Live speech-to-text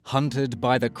Hunted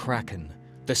by the Kraken,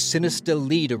 the sinister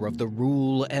leader of the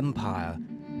Rule Empire,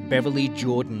 Beverly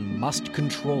Jordan must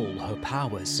control her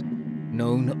powers,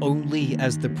 known only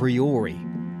as the Priori,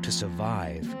 to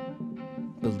survive.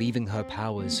 Believing her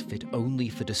powers fit only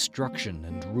for destruction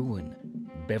and ruin,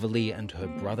 Beverly and her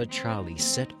brother Charlie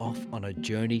set off on a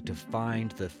journey to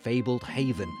find the fabled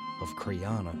haven of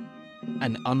Kriana,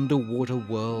 an underwater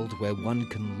world where one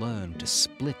can learn to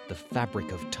split the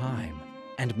fabric of time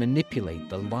and manipulate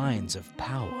the lines of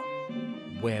power,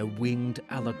 where winged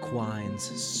aliquines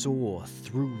soar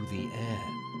through the air,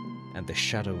 and the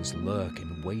shadows lurk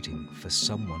in waiting for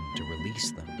someone to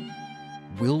release them.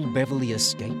 Will Beverly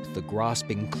escape the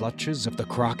grasping clutches of the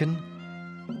Kraken?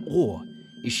 Or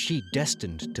is she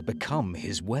destined to become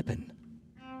his weapon?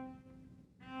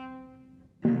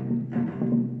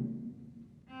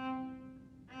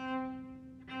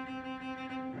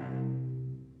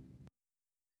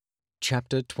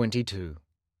 Chapter 22.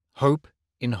 Hope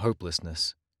in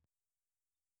Hopelessness.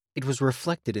 It was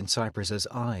reflected in Cypress's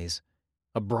eyes,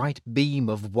 a bright beam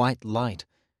of white light,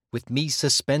 with me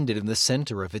suspended in the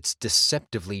center of its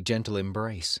deceptively gentle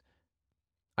embrace.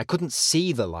 I couldn't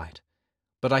see the light,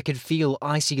 but I could feel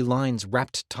icy lines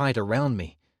wrapped tight around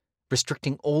me,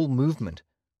 restricting all movement,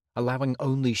 allowing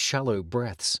only shallow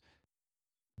breaths.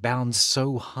 Bound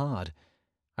so hard,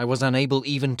 I was unable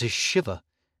even to shiver.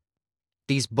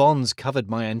 These bonds covered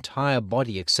my entire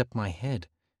body except my head,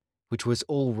 which was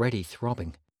already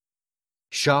throbbing.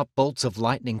 Sharp bolts of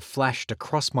lightning flashed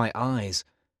across my eyes.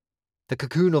 The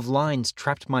cocoon of lines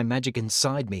trapped my magic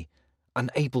inside me,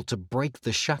 unable to break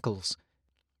the shackles.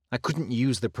 I couldn't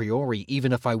use the Priori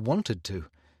even if I wanted to.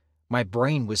 My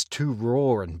brain was too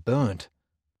raw and burnt.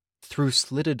 Through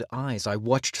slitted eyes I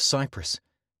watched Cypress,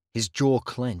 his jaw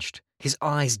clenched, his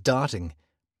eyes darting,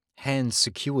 hands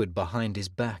secured behind his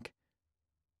back.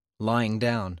 Lying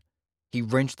down, he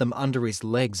wrenched them under his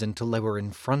legs until they were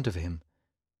in front of him.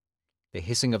 The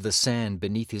hissing of the sand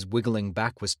beneath his wiggling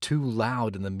back was too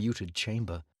loud in the muted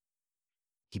chamber.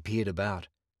 He peered about,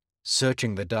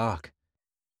 searching the dark.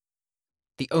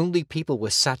 The only people were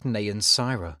Saturnay and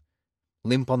Syra,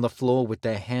 limp on the floor with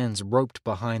their hands roped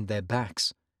behind their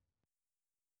backs.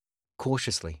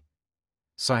 Cautiously,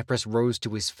 Cypress rose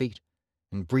to his feet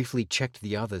and briefly checked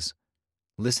the others,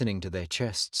 listening to their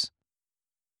chests.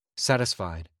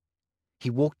 Satisfied, he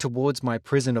walked towards my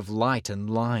prison of light and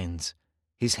lines,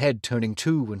 his head turning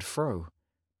to and fro,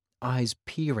 eyes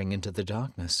peering into the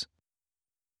darkness.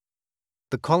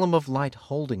 The column of light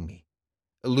holding me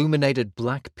illuminated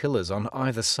black pillars on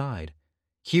either side,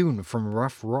 hewn from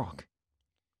rough rock.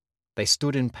 They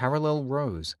stood in parallel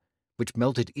rows, which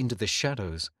melted into the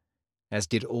shadows, as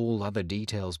did all other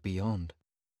details beyond.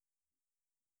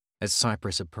 As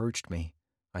Cypress approached me,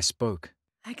 I spoke.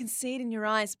 I can see it in your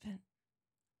eyes, but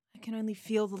I can only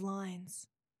feel the lines.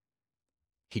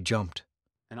 He jumped.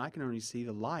 And I can only see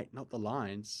the light, not the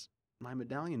lines. My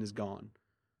medallion is gone.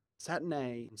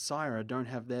 Saturnay and Syra don't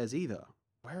have theirs either.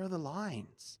 Where are the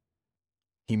lines?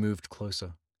 He moved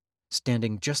closer,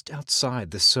 standing just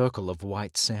outside the circle of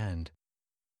white sand.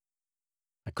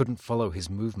 I couldn't follow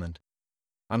his movement,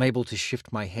 unable to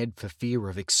shift my head for fear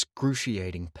of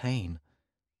excruciating pain.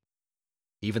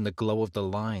 Even the glow of the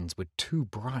lines were too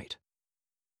bright.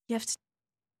 You have to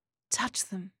touch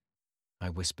them, I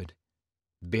whispered,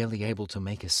 barely able to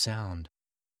make a sound,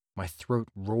 my throat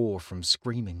raw from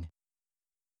screaming.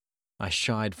 I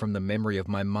shied from the memory of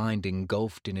my mind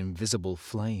engulfed in invisible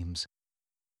flames.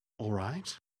 All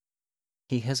right.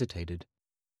 He hesitated,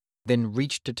 then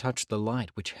reached to touch the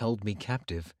light which held me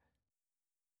captive.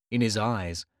 In his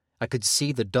eyes, I could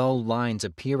see the dull lines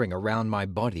appearing around my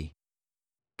body.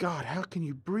 God, how can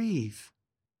you breathe?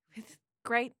 with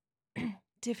great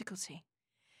difficulty.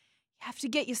 You have to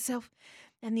get yourself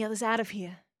and the others out of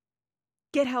here.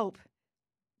 Get help.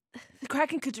 The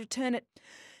Kraken could return at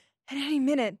any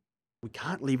minute. We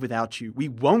can't leave without you. We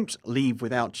won't leave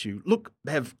without you. Look,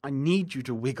 Bev, I need you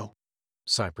to wiggle,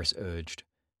 Cypress urged,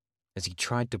 as he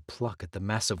tried to pluck at the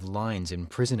massive lines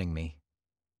imprisoning me.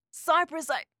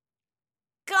 Cypress,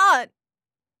 God!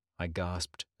 I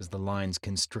gasped as the lines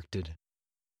constricted.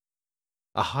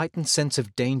 A heightened sense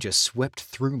of danger swept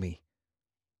through me.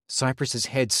 Cypress's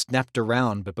head snapped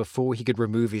around, but before he could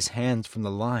remove his hands from the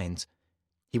lines,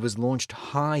 he was launched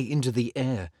high into the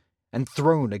air and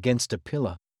thrown against a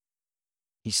pillar.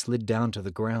 He slid down to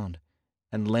the ground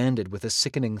and landed with a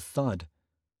sickening thud,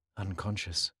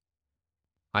 unconscious.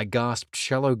 I gasped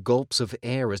shallow gulps of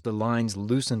air as the lines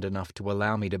loosened enough to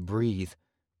allow me to breathe.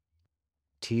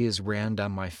 Tears ran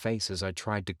down my face as I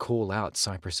tried to call out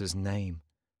Cypress's name.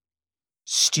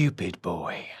 "Stupid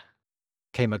boy,"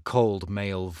 came a cold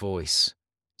male voice.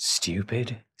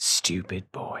 "Stupid,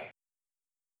 stupid boy.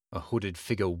 A hooded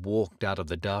figure walked out of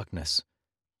the darkness.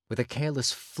 With a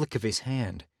careless flick of his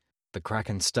hand, the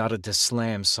Kraken started to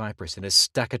slam Cypress in a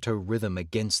staccato rhythm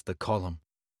against the column.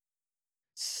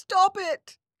 Stop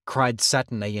it! Cried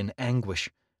Saturnay in anguish,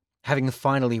 having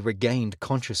finally regained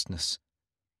consciousness.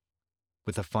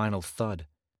 With a final thud,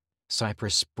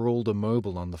 Cypress sprawled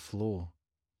immobile on the floor.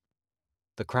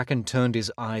 The Kraken turned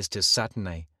his eyes to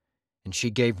Saturnay, and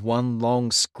she gave one long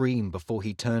scream before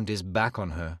he turned his back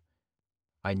on her.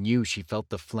 I knew she felt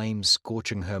the flames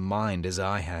scorching her mind as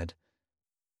I had.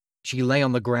 She lay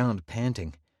on the ground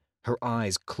panting, her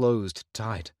eyes closed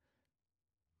tight.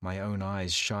 My own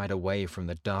eyes shied away from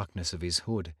the darkness of his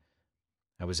hood.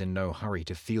 I was in no hurry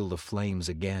to feel the flames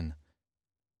again.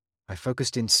 I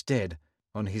focused instead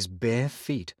on his bare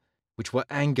feet, which were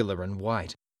angular and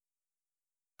white.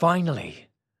 Finally,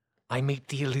 I meet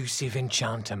the elusive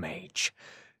enchanter mage,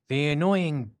 the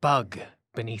annoying bug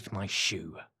beneath my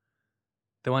shoe,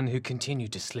 the one who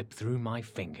continued to slip through my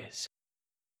fingers.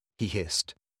 He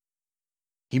hissed.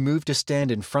 He moved to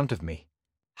stand in front of me.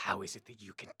 How is it that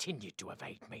you continue to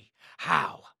evade me?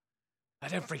 How?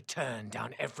 At every turn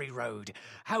down every road,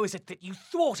 how is it that you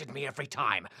thwarted me every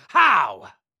time? How?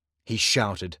 He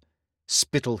shouted,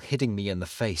 spittle hitting me in the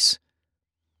face.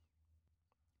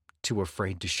 Too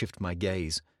afraid to shift my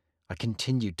gaze, I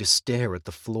continued to stare at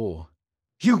the floor.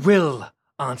 You will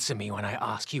answer me when I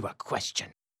ask you a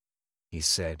question, he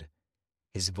said,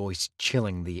 his voice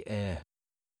chilling the air.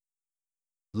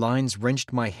 Lines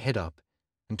wrenched my head up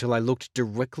until I looked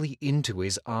directly into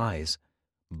his eyes,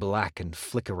 black and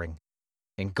flickering,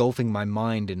 engulfing my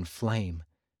mind in flame.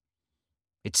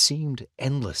 It seemed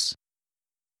endless,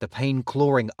 the pain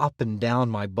clawing up and down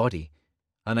my body,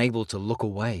 unable to look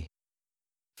away.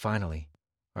 Finally,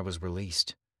 I was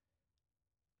released.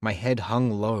 My head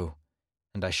hung low,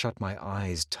 and I shut my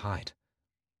eyes tight.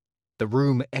 The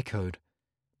room echoed.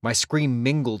 My scream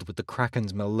mingled with the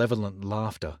Kraken's malevolent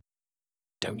laughter.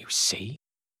 Don't you see?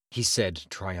 He said,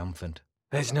 triumphant.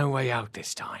 There's no way out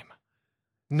this time.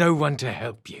 No one to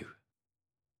help you.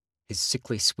 His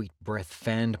sickly sweet breath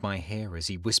fanned my hair as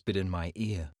he whispered in my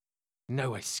ear.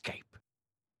 No escape.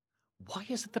 Why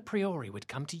is it the Priori would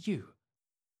come to you,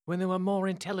 when there were more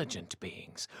intelligent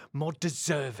beings, more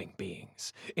deserving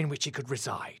beings, in which he could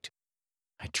reside?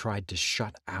 I tried to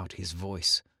shut out his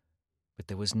voice, but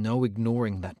there was no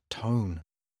ignoring that tone.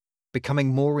 Becoming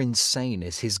more insane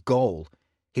as his goal,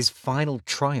 his final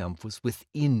triumph was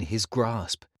within his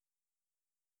grasp.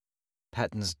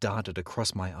 Patterns darted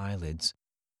across my eyelids,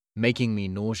 making me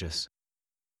nauseous.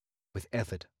 With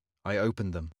effort, I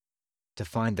opened them, to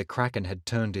find the Kraken had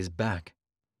turned his back.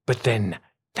 But then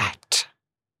that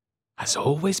has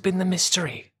always been the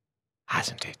mystery,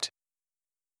 hasn't it?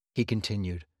 He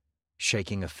continued,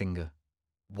 shaking a finger.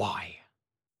 Why?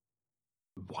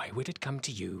 Why would it come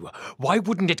to you? Why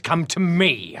wouldn't it come to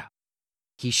me?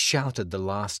 He shouted the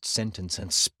last sentence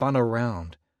and spun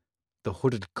around, the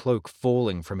hooded cloak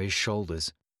falling from his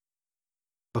shoulders.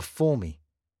 Before me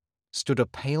stood a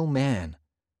pale man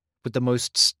with the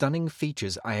most stunning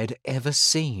features I had ever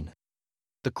seen.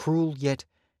 The cruel yet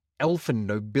elfin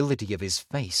nobility of his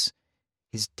face,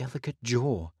 his delicate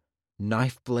jaw,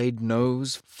 knife-blade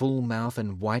nose, full mouth,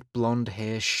 and white blonde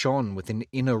hair shone with an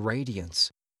inner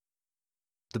radiance.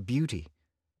 The beauty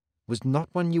was not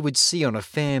one you would see on a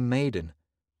fair maiden,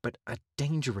 but a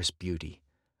dangerous beauty,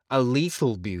 a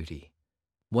lethal beauty,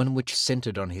 one which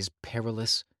centered on his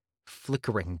perilous,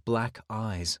 flickering black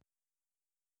eyes.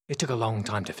 It took a long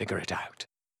time to figure it out.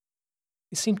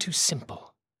 It seemed too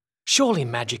simple. Surely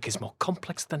magic is more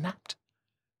complex than that.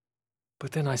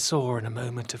 But then I saw in a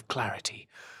moment of clarity,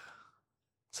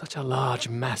 such a large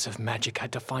mass of magic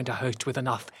had to find a host with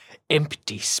enough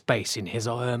empty space in his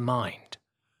or her mind,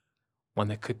 one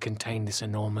that could contain this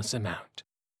enormous amount.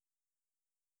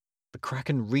 The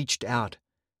Kraken reached out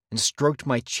and stroked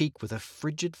my cheek with a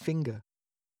frigid finger,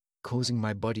 causing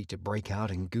my body to break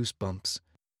out in goosebumps.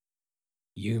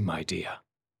 You, my dear,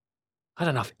 had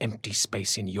enough empty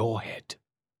space in your head.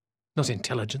 Not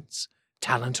intelligence,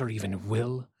 talent, or even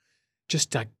will.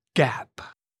 Just a gap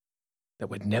that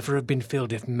would never have been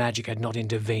filled if magic had not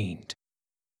intervened.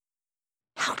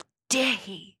 How dare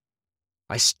he?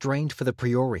 I strained for the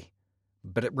Priori,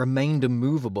 but it remained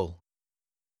immovable.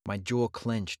 My jaw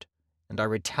clenched, and I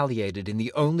retaliated in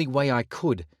the only way I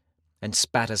could, and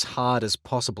spat as hard as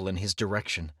possible in his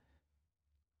direction.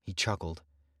 He chuckled,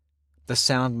 the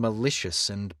sound malicious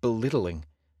and belittling,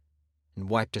 and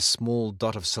wiped a small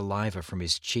dot of saliva from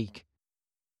his cheek.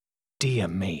 Dear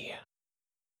me.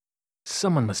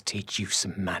 Someone must teach you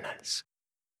some manners.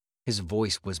 His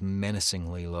voice was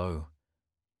menacingly low.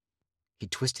 He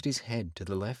twisted his head to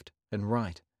the left and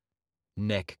right,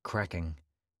 neck cracking.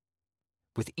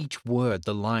 With each word,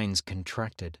 the lines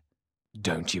contracted.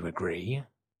 Don't you agree?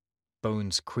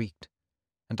 Bones creaked,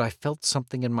 and I felt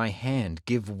something in my hand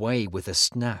give way with a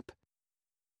snap.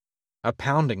 A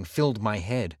pounding filled my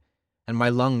head, and my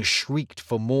lungs shrieked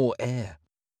for more air.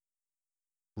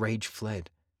 Rage fled,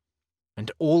 and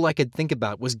all I could think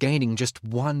about was gaining just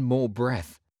one more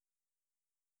breath.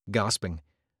 Gasping,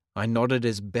 I nodded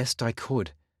as best I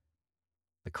could.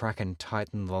 The Kraken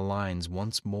tightened the lines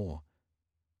once more,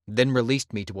 then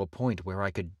released me to a point where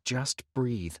I could just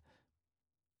breathe.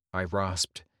 I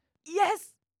rasped, Yes!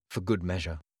 for good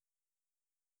measure.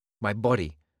 My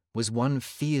body was one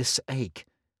fierce ache,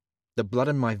 the blood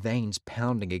in my veins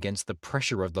pounding against the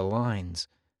pressure of the lines.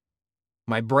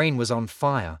 My brain was on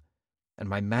fire, and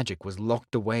my magic was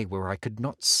locked away where I could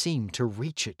not seem to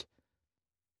reach it.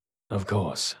 Of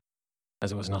course.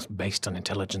 As it was not based on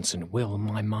intelligence and will,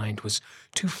 my mind was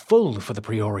too full for the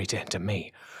Priori to enter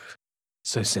me.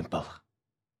 So simple.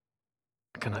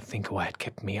 I cannot think why it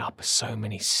kept me up so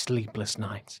many sleepless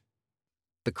nights.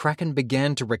 The Kraken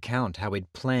began to recount how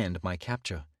he'd planned my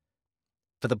capture.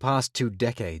 For the past 2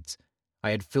 decades, I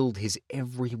had filled his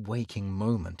every waking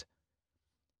moment.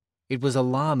 It was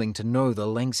alarming to know the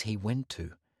lengths he went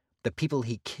to, the people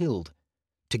he killed,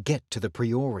 to get to the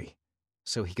Priori,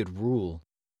 so he could rule.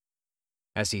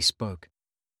 As he spoke,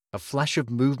 a flash of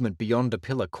movement beyond a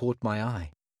pillar caught my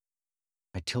eye.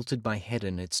 I tilted my head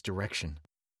in its direction,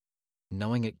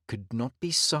 knowing it could not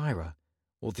be Syra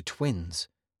or the twins,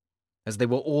 as they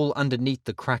were all underneath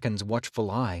the Kraken's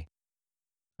watchful eye.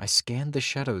 I scanned the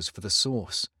shadows for the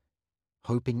source,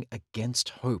 hoping against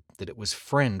hope that it was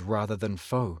friend rather than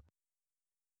foe.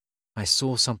 I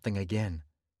saw something again,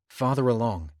 farther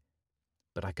along,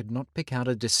 but I could not pick out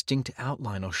a distinct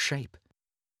outline or shape.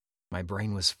 My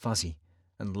brain was fuzzy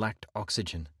and lacked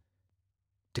oxygen.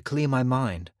 To clear my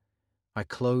mind, I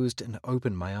closed and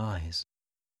opened my eyes.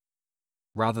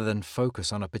 Rather than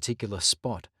focus on a particular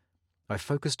spot, I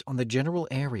focused on the general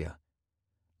area,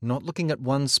 not looking at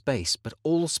one space but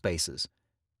all spaces,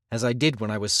 as I did when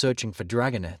I was searching for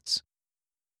dragonets.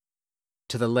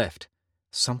 To the left,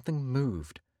 something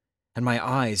moved, and my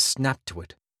eyes snapped to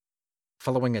it,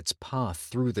 following its path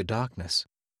through the darkness.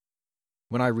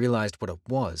 When I realized what it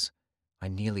was, I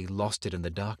nearly lost it in the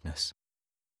darkness.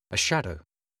 A shadow,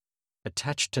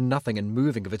 attached to nothing and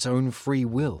moving of its own free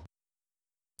will.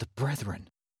 The Brethren.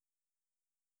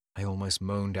 I almost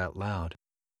moaned out loud.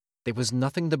 There was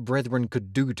nothing the Brethren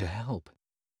could do to help.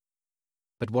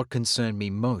 But what concerned me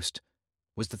most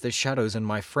was that the shadows and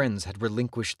my friends had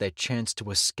relinquished their chance to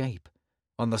escape,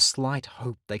 on the slight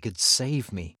hope they could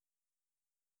save me.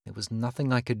 There was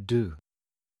nothing I could do,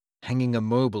 hanging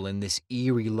immobile in this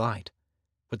eerie light,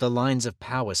 with the lines of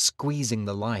power squeezing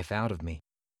the life out of me.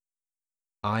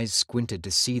 Eyes squinted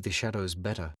to see the shadows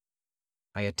better.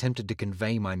 I attempted to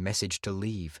convey my message to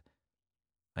leave.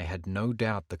 I had no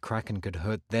doubt the Kraken could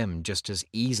hurt them just as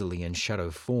easily in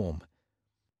shadow form.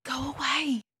 Go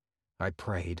away! I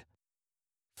prayed.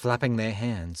 Flapping their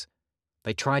hands,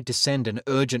 they tried to send an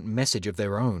urgent message of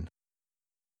their own.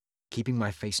 Keeping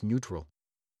my face neutral,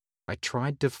 I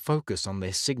tried to focus on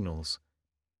their signals.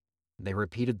 They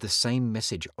repeated the same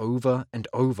message over and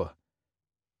over.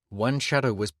 One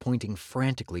shadow was pointing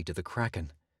frantically to the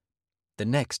Kraken. The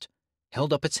next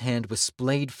held up its hand with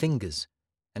splayed fingers,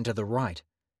 and to the right,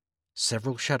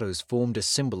 several shadows formed a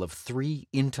symbol of 3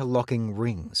 interlocking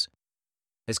rings.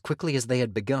 As quickly as they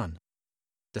had begun,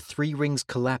 the 3 rings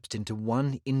collapsed into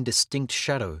one indistinct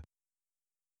shadow.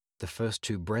 The first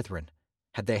 2 brethren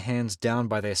had their hands down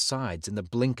by their sides in the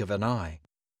blink of an eye.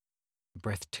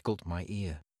 Breath tickled my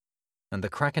ear, and the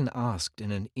Kraken asked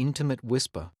in an intimate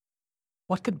whisper,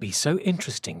 What could be so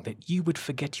interesting that you would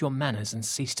forget your manners and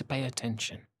cease to pay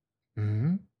attention?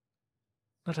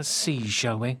 Let us see,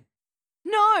 shall we?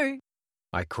 No!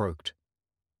 I croaked,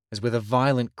 as with a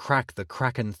violent crack the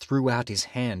Kraken threw out his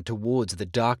hand towards the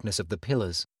darkness of the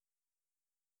pillars.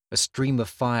 A stream of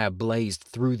fire blazed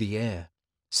through the air,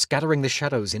 scattering the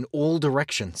shadows in all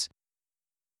directions.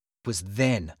 It was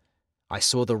then I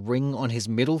saw the ring on his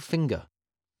middle finger,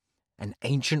 an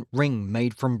ancient ring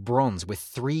made from bronze with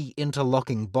 3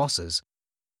 interlocking bosses.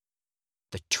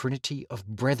 The Trinity of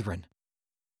Brethren.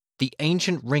 The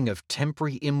ancient ring of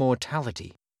temporary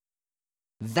immortality.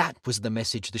 That was the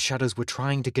message the shadows were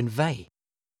trying to convey.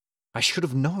 I should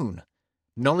have known.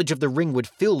 Knowledge of the ring would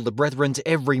fill the Brethren's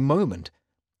every moment.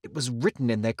 It was written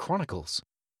in their chronicles.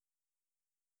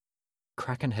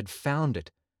 Kraken had found it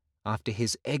after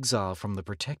his exile from the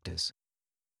Protectors.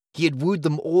 He had wooed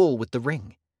them all with the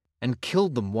ring and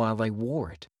killed them while they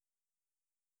wore it.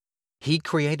 He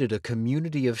created a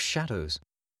community of shadows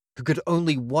who could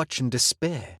only watch and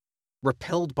despair,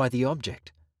 repelled by the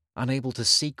object, unable to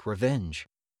seek revenge.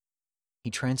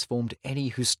 He transformed any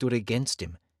who stood against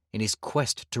him in his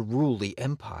quest to rule the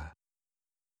empire.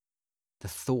 The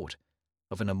thought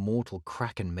of an immortal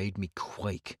kraken made me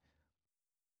quake.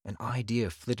 An idea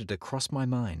flitted across my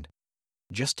mind,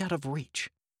 just out of reach,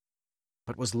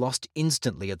 but was lost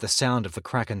instantly at the sound of the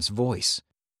kraken's voice.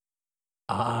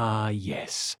 Ah,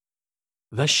 yes.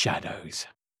 The shadows.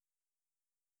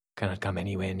 Cannot come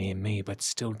anywhere near me, but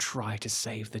still try to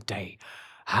save the day.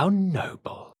 How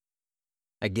noble.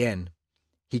 Again,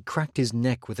 he cracked his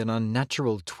neck with an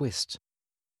unnatural twist.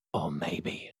 Or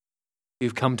maybe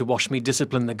you've come to watch me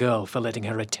discipline the girl for letting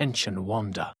her attention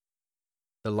wander.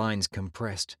 The lines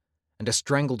compressed, and a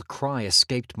strangled cry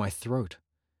escaped my throat.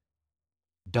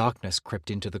 Darkness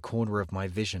crept into the corner of my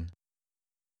vision.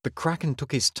 The kraken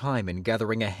took his time in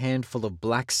gathering a handful of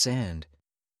black sand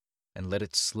and let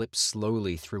it slip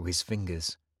slowly through his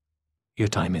fingers. Your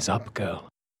time is up, girl,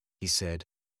 he said,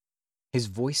 his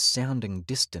voice sounding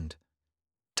distant.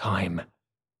 Time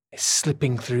is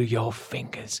slipping through your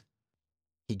fingers.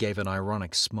 He gave an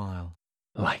ironic smile.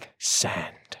 Like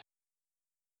sand.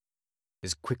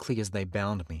 As quickly as they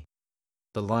bound me,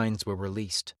 the lines were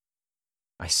released.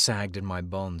 I sagged in my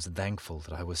bonds, thankful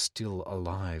that I was still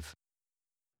alive.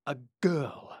 A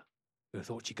girl who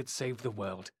thought she could save the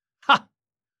world. Ha!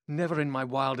 Never in my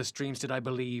wildest dreams did I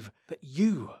believe that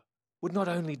you would not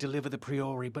only deliver the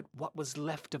Priori, but what was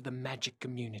left of the magic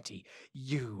community.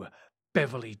 You,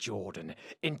 Beverly Jordan,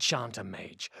 enchanter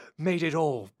mage, made it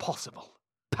all possible.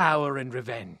 Power and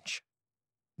revenge.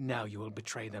 Now you will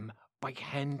betray them by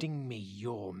handing me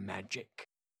your magic.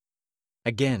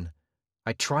 Again,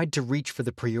 I tried to reach for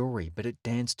the Priori, but it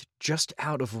danced just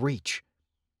out of reach.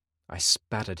 I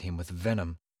spat at him with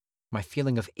venom, my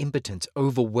feeling of impotence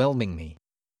overwhelming me.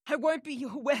 I won't be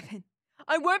your weapon.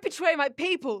 I won't betray my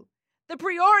people. The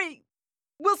Priori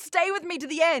will stay with me to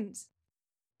the end.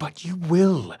 But you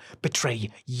will betray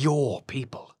your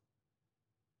people.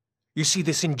 You see,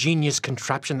 this ingenious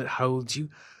contraption that holds you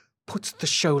puts the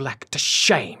Sholak to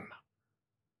shame.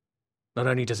 Not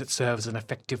only does it serve as an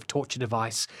effective torture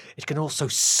device, it can also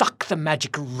suck the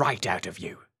magic right out of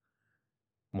you.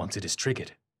 Once it is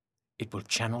triggered, it will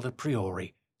channel the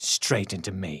Priori straight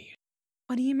into me.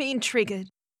 What do you mean, triggered?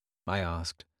 I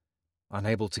asked,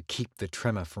 unable to keep the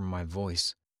tremor from my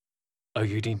voice. Oh,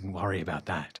 you needn't worry about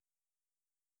that.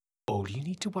 All you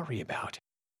need to worry about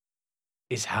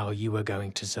is how you are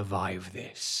going to survive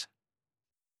this.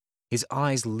 His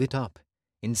eyes lit up,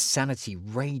 insanity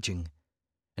raging,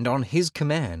 and on his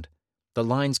command, the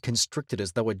lines constricted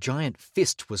as though a giant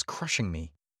fist was crushing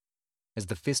me. As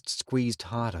the fist squeezed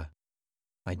harder,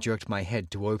 I jerked my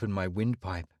head to open my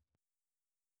windpipe.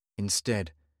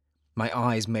 Instead, my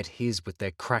eyes met his with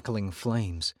their crackling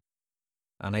flames.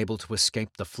 Unable to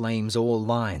escape the flames or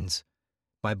lines,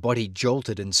 my body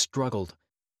jolted and struggled.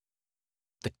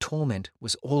 The torment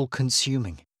was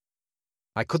all-consuming.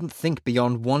 I couldn't think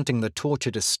beyond wanting the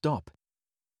torture to stop.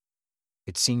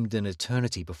 It seemed an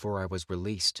eternity before I was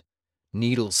released,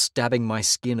 needles stabbing my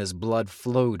skin as blood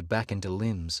flowed back into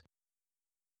limbs.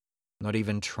 Not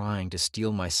even trying to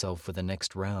steel myself for the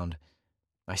next round,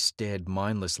 I stared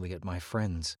mindlessly at my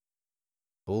friends,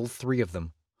 all three of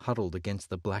them huddled against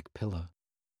the black pillar.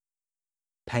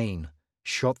 Pain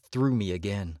shot through me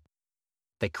again.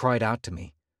 They cried out to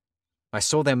me. I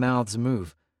saw their mouths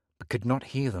move, but could not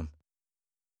hear them.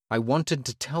 I wanted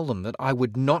to tell them that I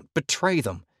would not betray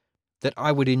them, that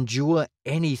I would endure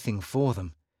anything for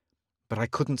them, but I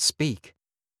couldn't speak.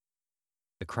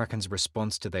 The Kraken's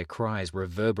response to their cries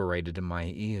reverberated in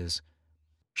my ears.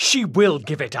 She will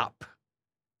give it up.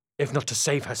 If not to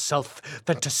save herself,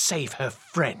 then to save her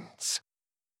friends.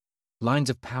 Lines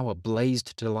of power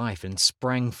blazed to life and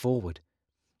sprang forward,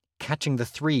 catching the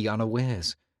three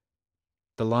unawares.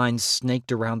 The lines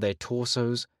snaked around their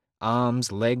torsos,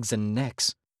 arms, legs, and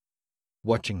necks.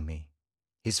 Watching me,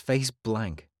 his face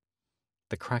blank,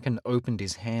 the Kraken opened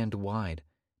his hand wide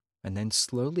and then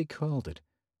slowly curled it,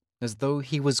 as though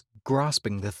he was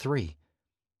grasping the three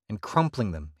and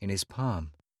crumpling them in his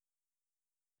palm.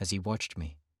 As he watched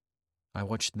me, I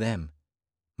watched them,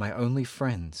 my only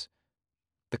friends,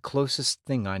 the closest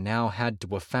thing I now had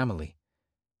to a family,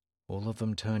 all of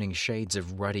them turning shades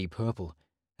of ruddy purple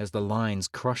as the lines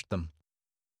crushed them.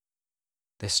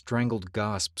 Their strangled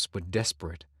gasps were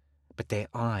desperate, but their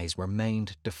eyes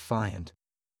remained defiant.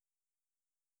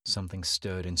 Something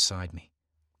stirred inside me,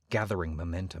 gathering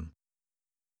momentum.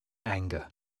 Anger.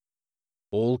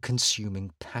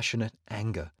 All-consuming, passionate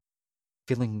anger,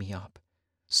 filling me up,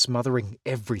 smothering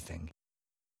everything.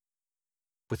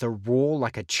 With a roar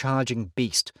like a charging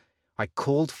beast, I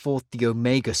called forth the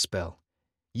Omega spell,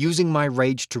 using my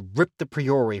rage to rip the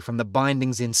Priori from the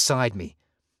bindings inside me.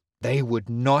 They would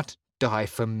not die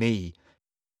for me.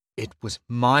 It was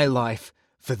my life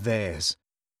for theirs.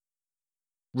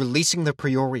 Releasing the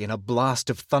Priori in a blast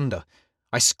of thunder,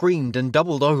 I screamed and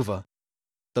doubled over.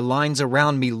 The lines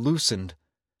around me loosened.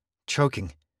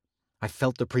 Choking, I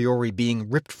felt the Priori being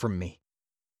ripped from me.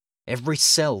 Every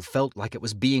cell felt like it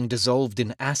was being dissolved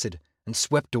in acid and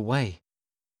swept away.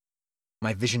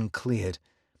 My vision cleared,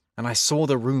 and I saw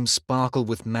the room sparkle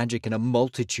with magic in a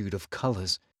multitude of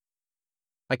colors.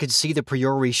 I could see the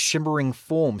Priori's shimmering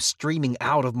form streaming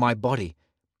out of my body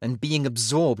and being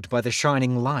absorbed by the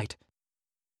shining light.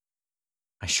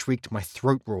 I shrieked my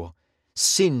throat raw,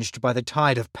 singed by the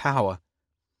tide of power.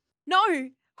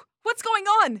 No! What's going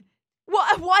on?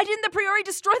 Why didn't the Priori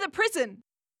destroy the prison?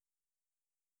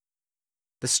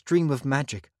 The stream of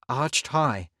magic arched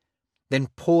high, then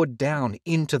poured down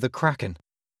into the Kraken.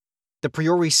 The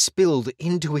Priori spilled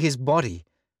into his body,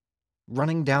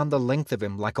 running down the length of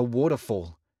him like a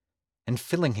waterfall, and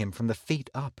filling him from the feet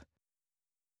up.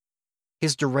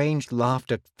 His deranged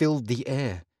laughter filled the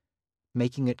air,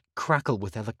 making it crackle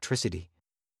with electricity.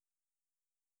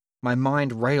 My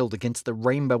mind railed against the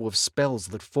rainbow of spells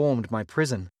that formed my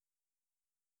prison.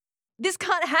 This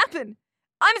can't happen.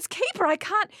 I'm its keeper.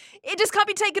 It just can't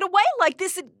be taken away like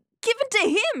this and given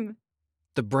to him.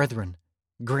 The brethren,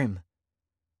 grim,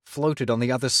 floated on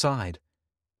the other side,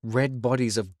 red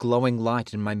bodies of glowing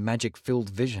light in my magic-filled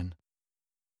vision.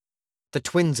 The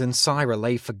twins and Syra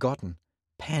lay forgotten,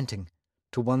 panting,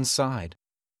 to one side.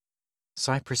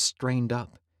 Cypress strained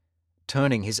up,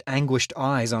 turning his anguished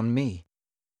eyes on me.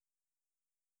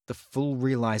 The full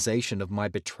realization of my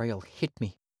betrayal hit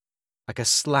me like a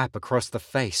slap across the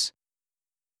face.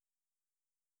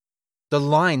 The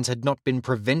lines had not been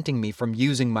preventing me from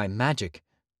using my magic.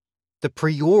 The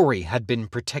Priori had been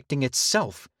protecting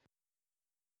itself.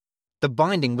 The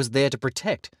binding was there to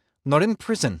protect, not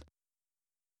imprison.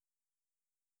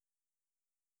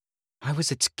 I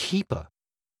was its keeper.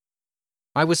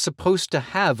 I was supposed to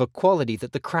have a quality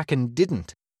that the Kraken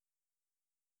didn't.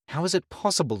 How is it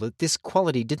possible that this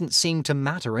quality didn't seem to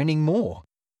matter anymore?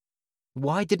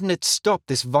 Why didn't it stop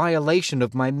this violation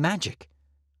of my magic?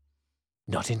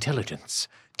 Not intelligence,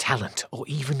 talent, or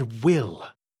even will.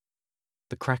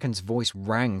 The Kraken's voice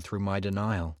rang through my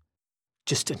denial.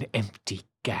 Just an empty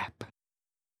gap.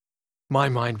 My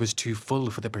mind was too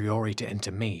full for the Priori to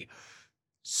enter me.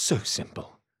 So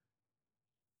simple.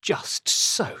 Just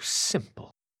so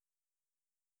simple.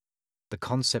 The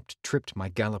concept tripped my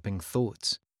galloping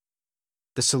thoughts.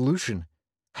 The solution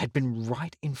had been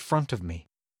right in front of me.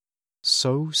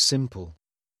 So simple.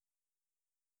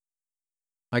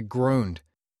 I groaned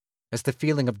as the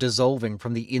feeling of dissolving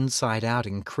from the inside out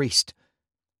increased.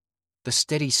 The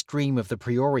steady stream of the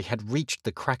Priori had reached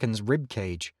the Kraken's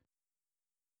ribcage.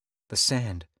 The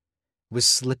sand was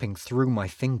slipping through my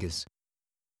fingers.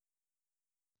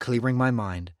 Clearing my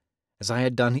mind, as I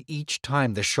had done each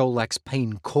time the Sholak's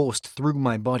pain coursed through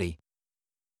my body,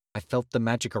 I felt the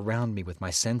magic around me with my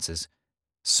senses,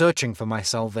 searching for my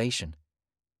salvation,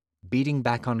 beating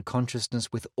back on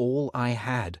consciousness with all I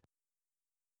had.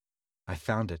 I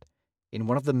found it in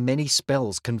one of the many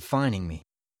spells confining me.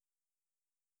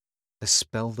 The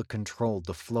spell that controlled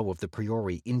the flow of the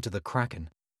Priori into the Kraken.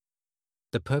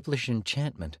 The purplish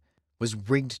enchantment was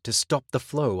rigged to stop the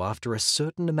flow after a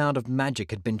certain amount of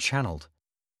magic had been channeled.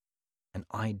 An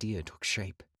idea took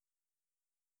shape.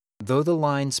 Though the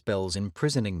line spells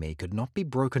imprisoning me could not be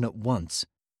broken at once,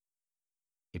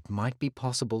 it might be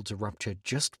possible to rupture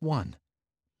just one,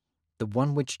 the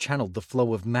one which channeled the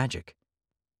flow of magic.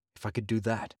 If I could do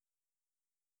that,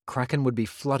 Kraken would be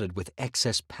flooded with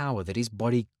excess power that his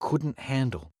body couldn't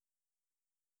handle.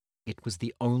 It was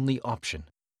the only option.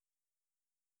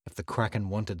 If the Kraken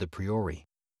wanted the Priori,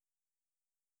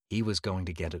 he was going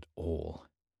to get it all.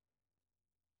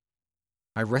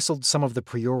 I wrestled some of the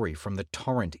Priori from the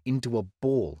torrent into a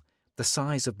ball the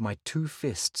size of my 2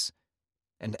 fists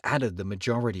and added the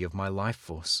majority of my life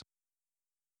force.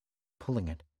 Pulling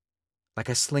it, like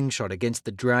a slingshot against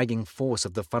the dragging force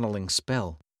of the funneling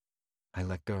spell, I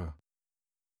let go.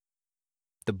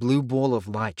 The blue ball of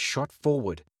light shot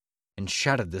forward and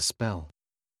shattered the spell.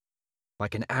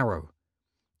 Like an arrow,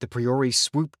 the Priori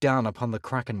swooped down upon the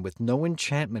Kraken with no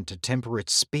enchantment to temper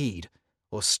its speed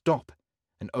or stop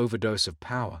an overdose of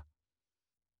power.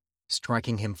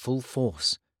 Striking him full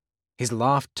force, his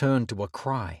laugh turned to a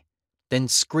cry, then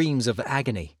screams of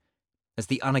agony, as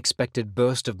the unexpected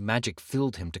burst of magic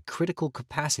filled him to critical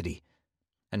capacity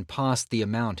and past the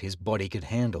amount his body could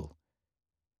handle.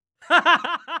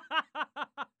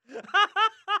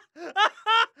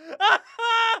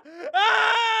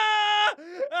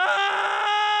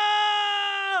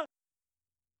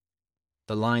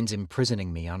 The lines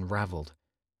imprisoning me unraveled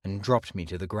and dropped me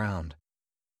to the ground.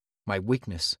 My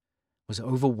weakness was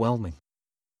overwhelming.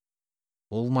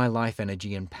 All my life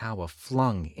energy and power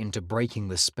flung into breaking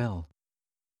the spell.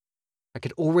 I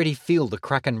could already feel the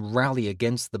Kraken rally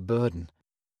against the burden,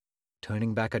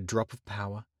 turning back a drop of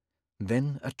power,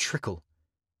 then a trickle.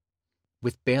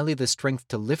 With barely the strength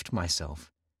to lift myself,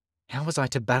 how was I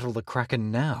to battle the Kraken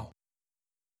now?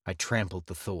 I trampled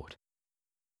the thought.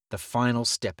 The final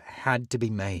step had to be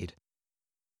made,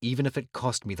 even if it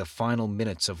cost me the final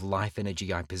minutes of life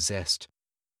energy I possessed.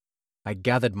 I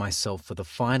gathered myself for the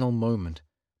final moment,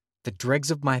 the dregs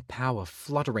of my power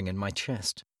fluttering in my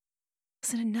chest.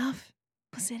 Was it enough?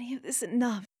 Was any of this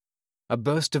enough? A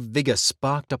burst of vigor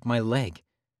sparked up my leg,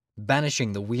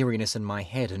 banishing the weariness in my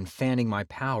head and fanning my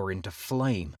power into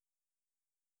flame.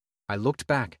 I looked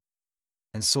back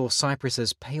and saw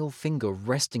Cypress's pale finger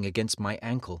resting against my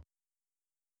ankle.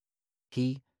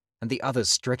 He and the others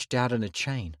stretched out in a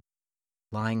chain,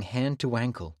 lying hand to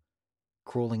ankle,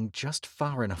 crawling just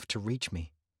far enough to reach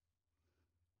me.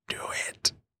 Do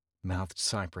it, Mouthed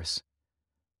Cypress,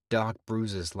 dark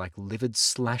bruises like livid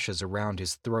slashes around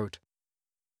his throat.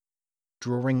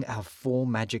 Drawing our four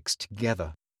magics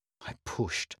together, I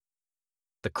pushed.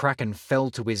 The Kraken fell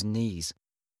to his knees.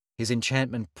 His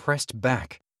enchantment pressed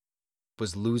back,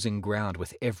 was losing ground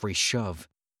with every shove.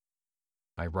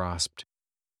 I rasped.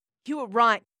 You were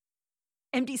right.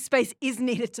 Empty space is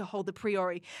needed to hold the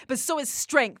Priori, but so is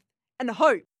strength and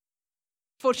hope.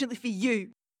 Fortunately for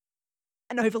you,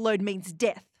 an overload means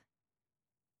death.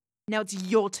 Now it's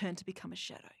your turn to become a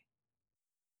shadow.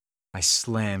 I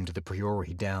slammed the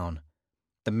Priori down,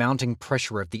 the mounting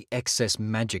pressure of the excess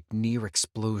magic near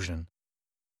explosion.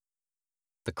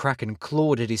 The Kraken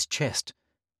clawed at his chest,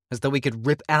 as though he could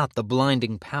rip out the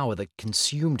blinding power that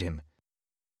consumed him.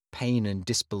 Pain and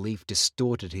disbelief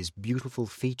distorted his beautiful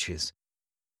features.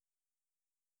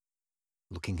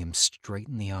 Looking him straight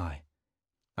in the eye,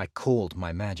 I called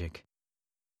my magic.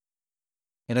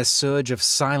 In a surge of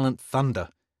silent thunder,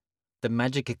 the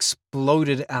magic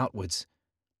exploded outwards.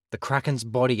 The Kraken's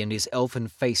body and his elfin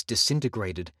face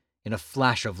disintegrated in a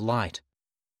flash of light.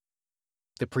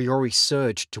 The Priori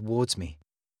surged towards me.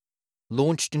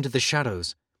 Launched into the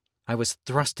shadows, I was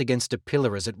thrust against a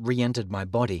pillar as it re-entered my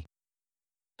body.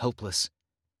 Helpless,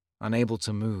 unable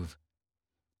to move,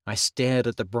 I stared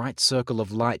at the bright circle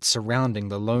of light surrounding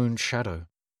the lone shadow.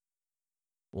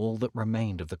 All that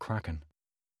remained of the Kraken.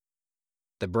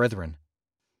 The Brethren,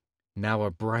 now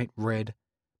a bright red,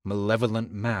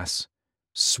 malevolent mass,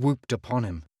 swooped upon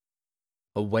him.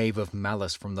 A wave of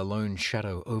malice from the lone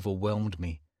shadow overwhelmed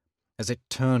me as it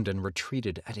turned and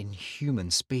retreated at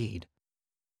inhuman speed.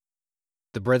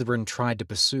 The Brethren tried to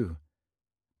pursue,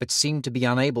 but seemed to be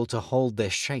unable to hold their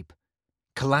shape,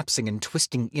 collapsing and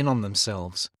twisting in on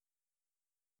themselves.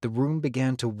 The room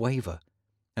began to waver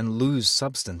and lose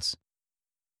substance.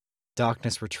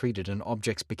 Darkness retreated and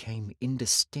objects became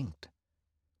indistinct.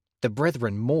 The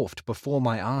Brethren morphed before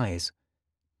my eyes,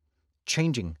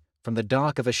 changing from the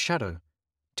dark of a shadow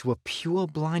to a pure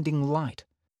blinding light.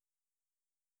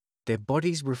 Their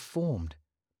bodies reformed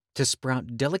to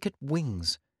sprout delicate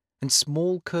wings and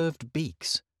small curved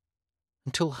beaks,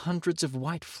 until hundreds of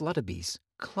white flutterbees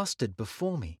clustered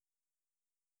before me.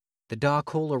 The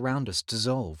dark hall around us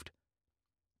dissolved,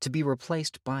 to be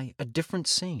replaced by a different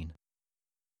scene.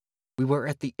 We were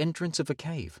at the entrance of a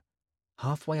cave,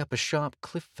 halfway up a sharp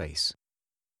cliff face,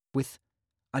 with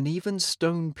uneven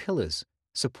stone pillars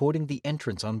supporting the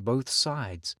entrance on both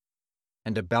sides,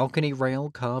 and a balcony rail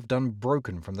carved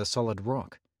unbroken from the solid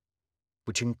rock,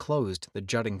 which enclosed the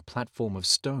jutting platform of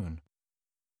stone.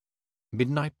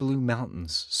 Midnight blue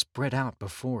mountains spread out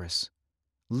before us,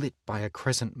 lit by a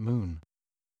crescent moon.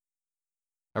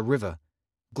 A river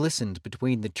glistened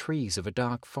between the trees of a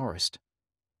dark forest,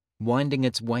 winding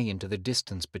its way into the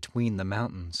distance between the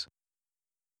mountains.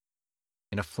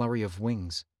 In a flurry of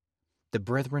wings, the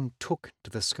Brethren took to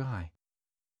the sky.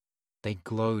 They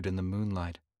glowed in the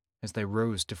moonlight as they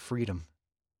rose to freedom.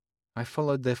 I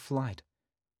followed their flight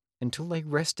until they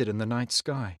rested in the night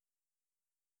sky,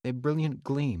 their brilliant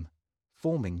gleam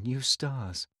forming new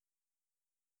stars.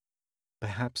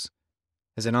 Perhaps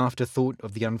as an afterthought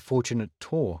of the unfortunate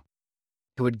Tor,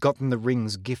 who had gotten the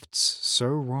ring's gifts so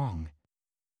wrong.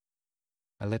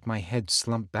 I let my head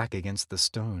slump back against the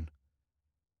stone.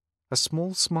 A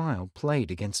small smile played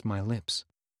against my lips.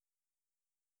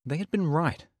 They had been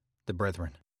right, the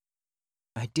Brethren.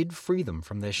 I did free them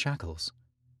from their shackles.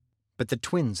 But the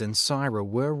twins and Syra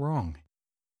were wrong.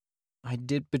 I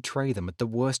did betray them at the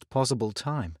worst possible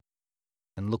time,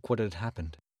 and look what had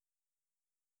happened.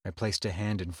 I placed a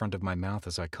hand in front of my mouth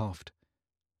as I coughed.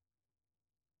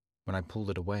 When I pulled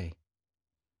it away,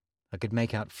 I could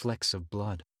make out flecks of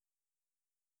blood.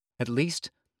 At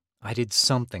least, I did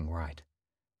something right.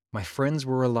 My friends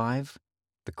were alive,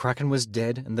 the Kraken was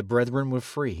dead, and the brethren were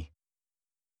free.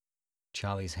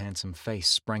 Charlie's handsome face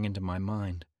sprang into my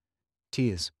mind.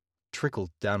 Tears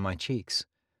trickled down my cheeks.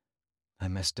 I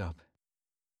messed up.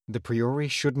 The Priori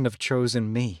shouldn't have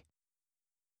chosen me.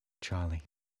 Charlie.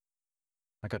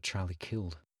 I got Charlie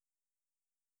killed.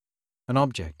 An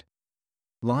object,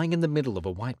 lying in the middle of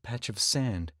a white patch of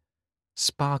sand,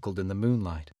 sparkled in the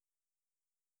moonlight.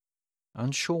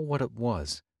 Unsure what it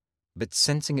was, but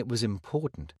sensing it was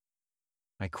important,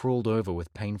 I crawled over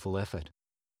with painful effort.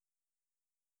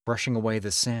 Brushing away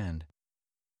the sand,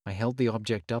 I held the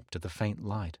object up to the faint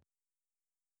light.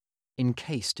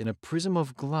 Encased in a prism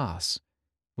of glass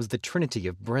was the Trinity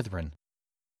of Brethren.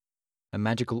 A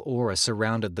magical aura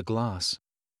surrounded the glass.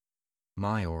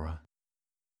 My aura.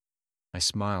 I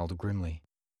smiled grimly.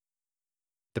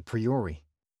 The Priori,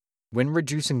 when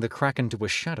reducing the Kraken to a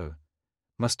shadow,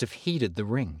 must have heated the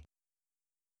ring.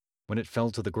 When it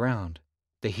fell to the ground,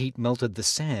 the heat melted the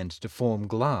sand to form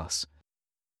glass.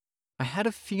 I had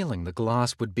a feeling the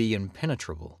glass would be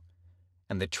impenetrable,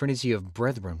 and the Trinity of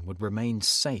Brethren would remain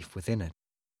safe within it.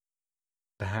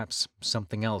 Perhaps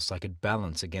something else I could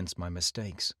balance against my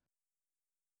mistakes.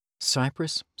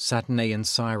 Cyprus, Saturnine, and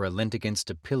Syra leant against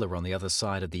a pillar on the other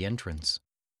side of the entrance.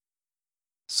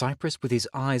 Cyprus with his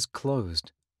eyes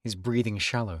closed, his breathing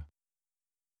shallow.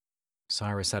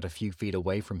 Syra sat a few feet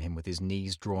away from him with his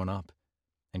knees drawn up,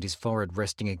 and his forehead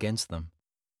resting against them.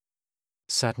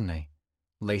 Saturnine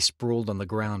lay sprawled on the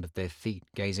ground at their feet,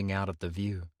 gazing out at the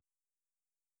view.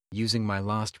 Using my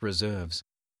last reserves,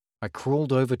 I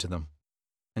crawled over to them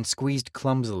and squeezed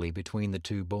clumsily between the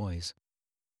two boys.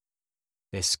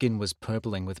 Their skin was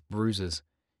purpling with bruises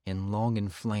in long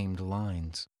inflamed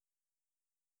lines.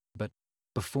 But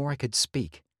before I could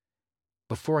speak,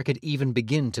 before I could even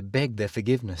begin to beg their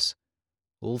forgiveness,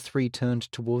 all three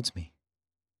turned towards me.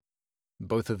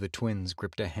 Both of the twins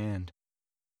gripped a hand,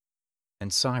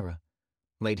 and Syra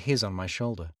laid his on my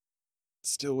shoulder.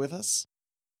 Still with us?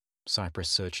 Cyprus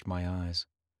searched my eyes.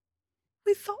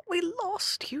 We thought we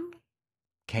lost you.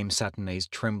 Came Saturnine's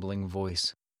trembling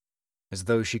voice. As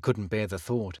though she couldn't bear the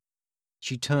thought,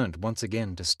 she turned once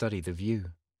again to study the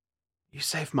view. You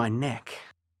saved my neck,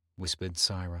 whispered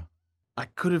Syra. I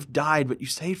could have died, but you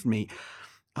saved me.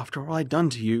 After all I'd done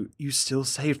to you, you still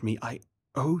saved me. I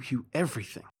owe you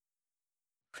everything.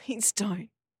 Please don't.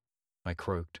 I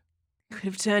croaked. It could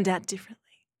have turned out differently.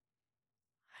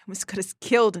 I almost got us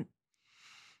killed and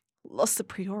lost the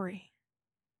Priori.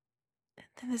 And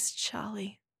then there's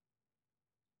Charlie.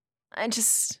 I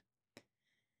just...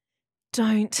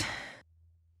 don't.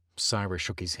 Syra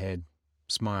shook his head,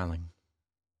 smiling.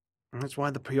 That's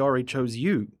why the Priori chose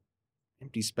you.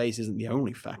 Empty space isn't the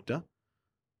only factor.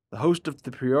 The host of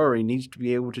the Priori needs to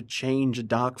be able to change a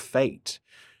dark fate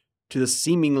to the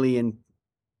seemingly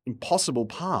impossible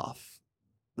path,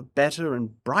 the better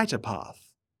and brighter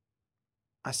path.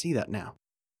 I see that now.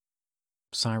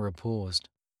 Syra paused.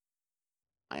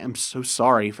 I am so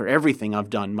sorry for everything I've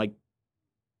done. My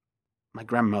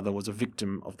grandmother was a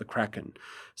victim of the Kraken.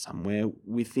 Somewhere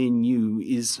within you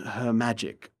is her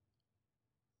magic.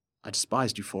 I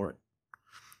despised you for it.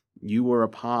 You were a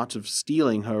part of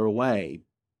stealing her away,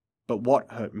 but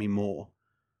what hurt me more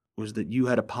was that you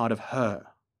had a part of her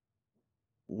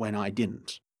when I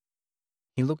didn't.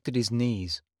 He looked at his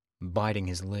knees, biting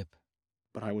his lip.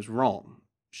 But I was wrong.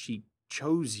 She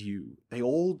chose you. They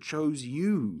all chose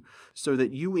you, so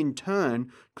that you in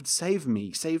turn could save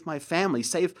me, save my family,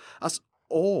 save us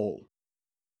all.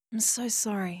 I'm so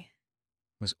sorry.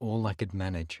 Was all I could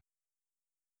manage.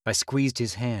 I squeezed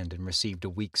his hand and received a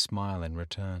weak smile in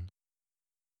return.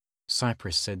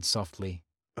 Cyprus said softly,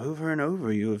 Over and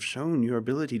over you have shown your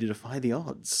ability to defy the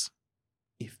odds.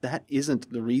 If that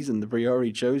isn't the reason the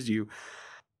Priori chose you,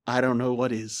 I don't know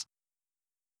what is.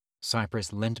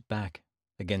 Cyprus leant back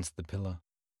against the pillar.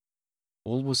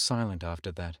 All was silent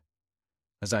after that,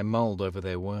 as I mulled over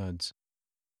their words.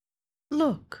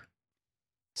 Look,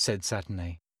 said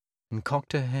Saturnine, and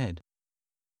cocked her head.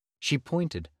 She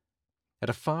pointed at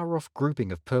a far-off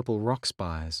grouping of purple rock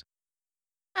spires.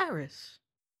 Aris.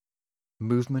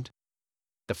 Movement,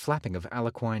 the flapping of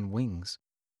aliquine wings,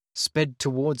 sped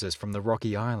towards us from the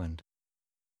rocky island.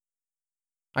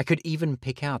 I could even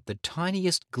pick out the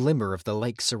tiniest glimmer of the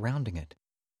lake surrounding it.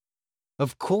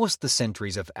 Of course the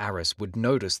sentries of Aris would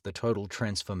notice the total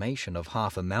transformation of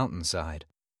half a mountainside.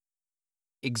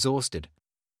 Exhausted,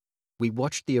 we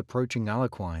watched the approaching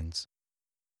aliquines.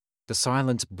 the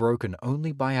silence broken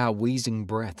only by our wheezing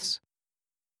breaths.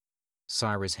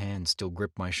 Syra's hand still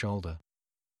gripped my shoulder.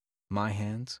 My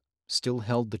hands still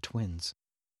held the twins.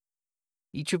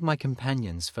 Each of my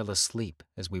companions fell asleep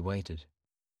as we waited.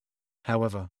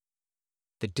 However,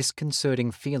 the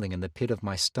disconcerting feeling in the pit of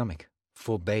my stomach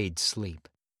forbade sleep.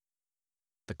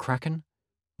 The Kraken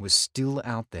was still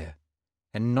out there,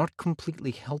 and not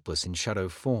completely helpless in shadow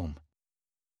form.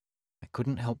 I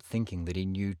couldn't help thinking that he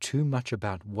knew too much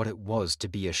about what it was to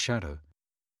be a shadow.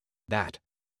 That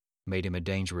made him a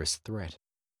dangerous threat.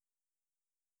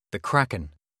 The Kraken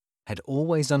had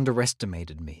always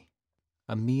underestimated me,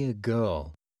 a mere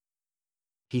girl.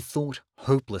 He thought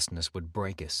hopelessness would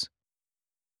break us.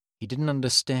 He didn't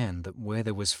understand that where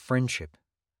there was friendship,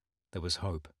 there was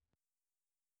hope.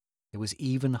 There was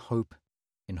even hope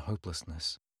in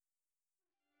hopelessness.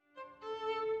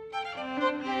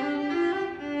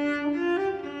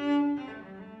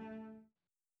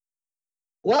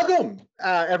 Welcome,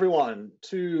 everyone,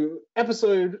 to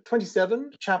episode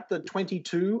 27, chapter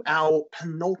 22, our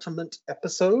penultimate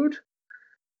episode.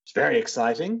 It's very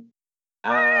exciting.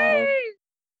 We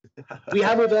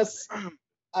have with us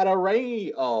an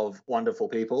array of wonderful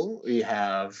people. We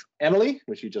have Emily,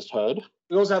 which you just heard.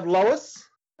 We also have Lois.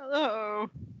 Hello.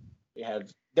 We have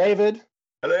David.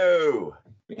 Hello.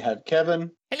 We have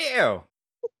Kevin. Hello!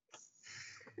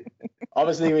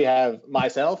 Obviously, we have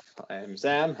myself. I am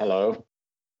Sam. Hello.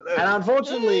 Hello. And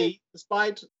unfortunately,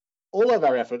 despite all of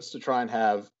our efforts to try and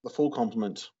have the full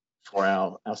complement for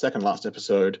our second last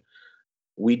episode,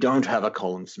 we don't have a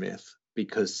Colin Smith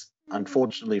because,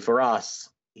 unfortunately for us,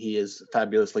 he is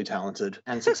fabulously talented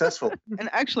and successful. And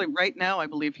actually, right now, I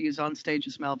believe he's on stage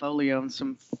as Malvolio in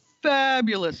some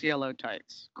fabulous yellow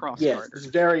tights, Yes, cross-gartered.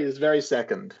 it's very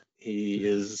second. He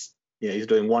is, he's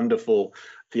doing wonderful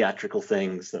theatrical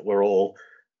things that we're all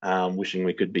wishing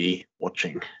we could be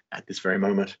watching at this very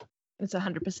moment. It's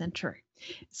 100% true.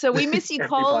 So we miss you, Every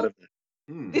part Cole. of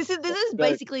it. This is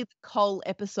basically the Cole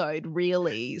episode,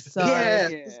 really. So Yeah,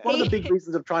 Yeah. it's one of the big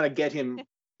reasons of trying to get him,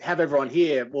 have everyone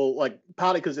here. Well, like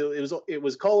partly because it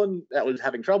was Colin that was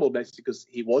having trouble, basically because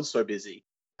he was so busy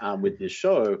with this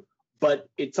show. But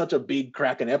it's such a big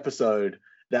Kraken episode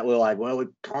that we're like, well, we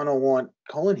kind of want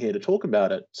Colin here to talk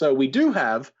about it. So we do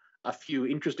have a few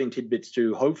interesting tidbits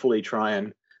to hopefully try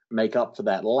and make up for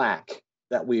that lack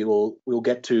that we'll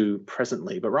get to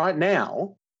presently. But right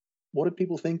now, what did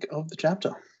people think of the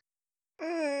chapter?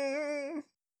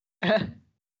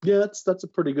 Yeah, that's a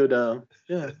pretty good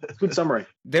good summary.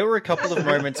 There were a couple of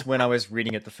moments when I was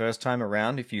reading it the first time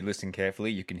around. If you listen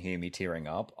carefully, you can hear me tearing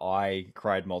up. I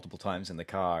cried multiple times in the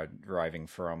car driving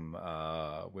from,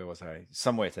 where was I?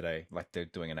 Somewhere today, like they're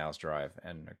doing an hour's drive,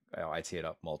 and I teared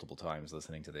up multiple times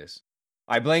listening to this.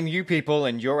 I blame you people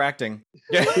and your acting.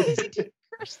 crush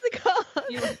the car.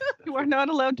 You are not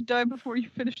allowed to die before you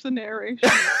finish the narration.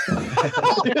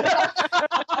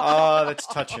 Oh, that's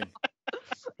touching.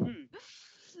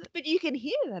 But you can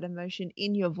hear that emotion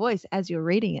in your voice as you're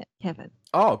reading it, Kevin.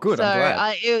 Oh, good. So I'm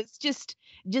glad. it's just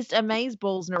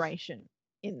Amazeballs narration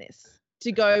in this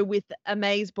to go with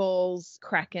Amazeballs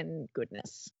Kraken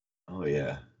goodness. Oh,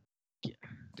 yeah.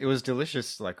 It was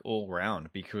delicious, like all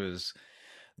round, because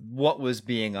what was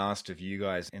being asked of you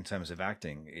guys in terms of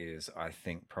acting is, I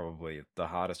think, probably the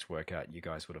hardest workout you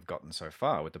guys would have gotten so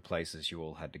far with the places you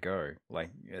all had to go.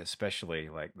 Like, especially,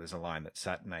 like, there's a line that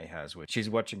Satnay has, where she's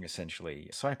watching essentially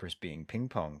Cyprus being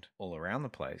ping-ponged all around the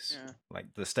place. Yeah. Like,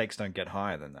 the stakes don't get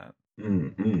higher than that.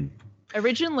 Mm-hmm.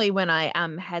 Originally, when I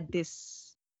had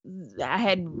this, I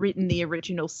had written the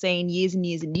original scene years and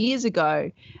years and years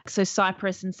ago. So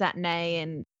Cyprus and Satnay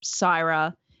and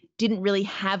Syra didn't really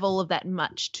have all of that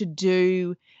much to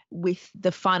do with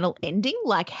the final ending,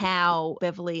 like how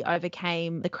Beverly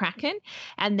overcame the Kraken.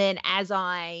 And then as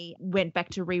I went back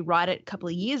to rewrite it a couple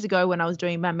of years ago when I was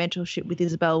doing my mentorship with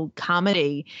Isabel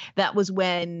Carmody, that was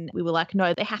when we were like,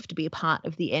 no, they have to be a part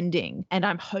of the ending. And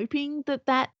I'm hoping that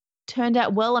that turned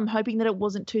out well. I'm hoping that it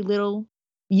wasn't too little.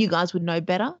 You guys would know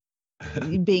better,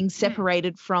 being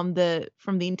separated from the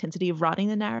intensity of writing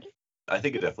the narrative. I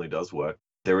think it definitely does work.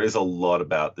 There is a lot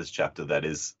about this chapter that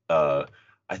is, I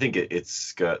think it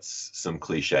skirts some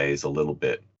cliches a little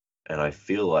bit. And I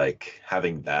feel like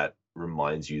having that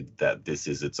reminds you that this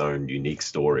is its own unique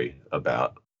story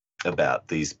about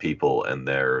these people and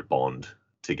their bond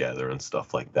together and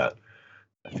stuff like that.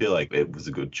 I feel like it was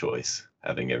a good choice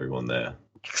having everyone there.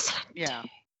 Excellent. Yeah.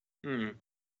 Hmm.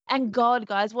 And God,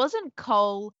 guys, wasn't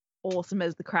Cole awesome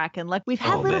as the Kraken. Like we've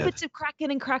had Oh, little man. bits of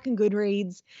Kraken and Kraken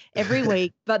Goodreads every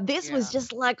week, but this was Yeah.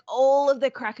 just like all of the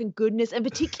Kraken goodness, and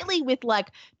particularly with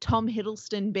like Tom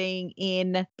Hiddleston being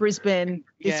in Brisbane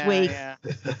this week Yeah.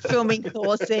 filming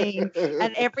Thor scenes,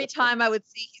 and every time I would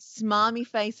see his smarmy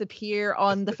face appear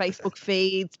on the Facebook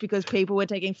feeds because people were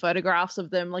taking photographs of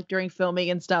them like during filming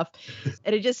and stuff,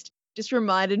 and it just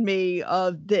reminded me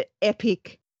of the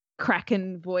epic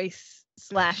Kraken voice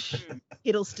 /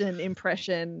 Hiddleston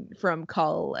impression from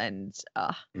Cole, and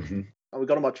Mhm. We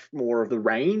got a much more of the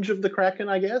range of the Kraken,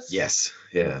 I guess. Yes.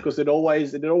 Yeah. Because it had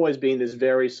always been this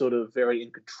very sort of very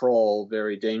in control,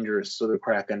 very dangerous sort of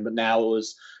Kraken, but now it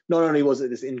was not only was it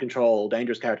this in control,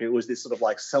 dangerous character, it was this sort of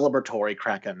like celebratory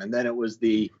Kraken, and then it was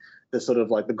the sort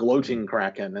of like the gloating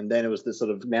Kraken, and then it was this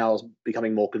sort of now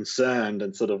becoming more concerned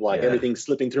and sort of like Yeah. everything's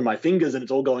slipping through my fingers and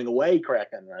it's all going away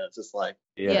Kraken. And it's just like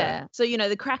yeah. So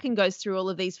the Kraken goes through all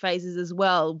of these phases as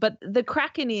well, but the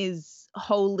Kraken is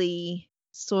wholly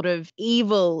sort of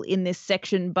evil in this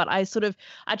section, but I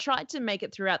tried to make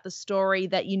it throughout the story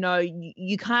that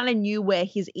you kind of knew where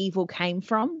his evil came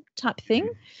from type thing.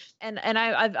 And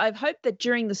I've hoped that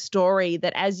during the story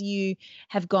that as you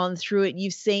have gone through it,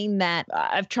 you've seen that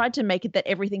I've tried to make it that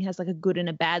everything has like a good and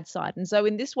a bad side. And so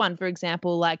in this one, for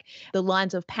example, like the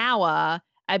lines of power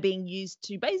are being used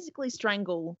to basically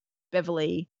strangle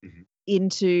Beverly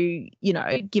into,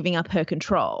 giving up her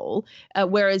control.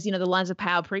 Whereas, the lines of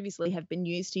power previously have been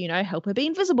used to, help her be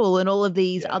invisible and all of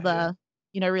these other,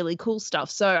 really cool stuff.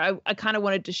 So I kind of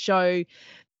wanted to show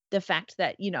the fact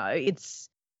that, it's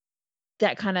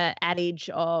that kind of adage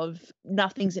of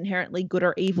nothing's inherently good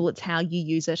or evil. It's how you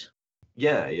use it.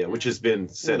 Yeah, which has been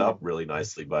set up really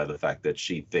nicely by the fact that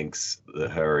she thinks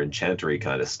that her enchantery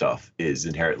kind of stuff is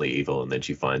inherently evil, and then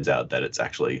she finds out that it's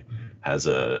actually has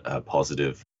a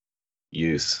positive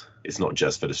use. It's not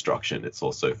just for destruction, it's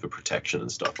also for protection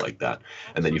and stuff like that.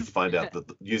 And then you find out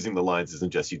that using the lines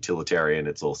isn't just utilitarian,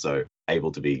 it's also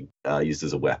able to be used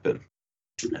as a weapon.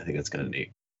 I think that's kind of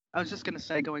neat. I was just going to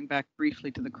say, going back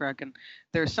briefly to the Kraken,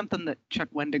 there's something that Chuck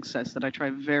Wendig says that I try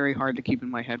very hard to keep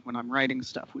in my head when I'm writing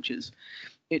stuff, which is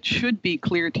it should be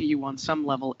clear to you on some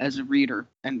level as a reader,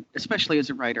 and especially as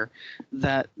a writer,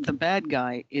 that the bad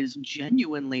guy is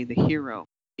genuinely the hero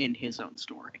in his own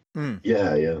story.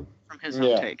 Yeah. From his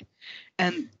own take.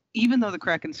 And even though the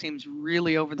Kraken seems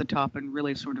really over the top and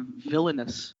really sort of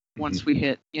villainous once we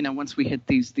hit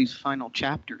these final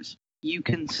chapters, you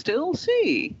can still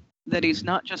see that he's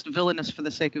not just villainous for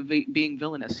the sake of being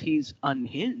villainous. He's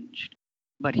unhinged,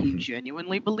 but he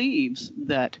genuinely believes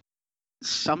that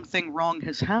something wrong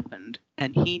has happened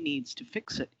and he needs to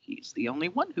fix it. He's the only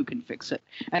one who can fix it.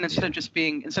 And instead of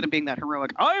being that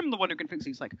heroic, I'm the one who can fix it,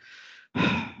 he's like,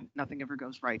 nothing ever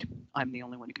goes right. I'm the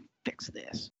only one who can fix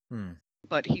this.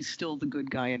 But he's still the good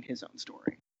guy in his own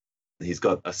story. He's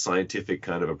got a scientific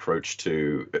kind of approach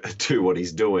to what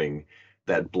he's doing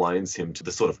that blinds him to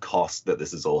the sort of cost that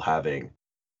this is all having.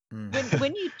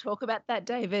 When you talk about that,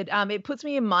 David, it puts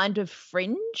me in mind of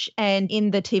Fringe, and in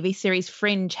the TV series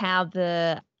Fringe, how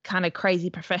the kind of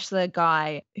crazy professor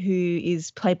guy who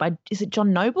is played by, is it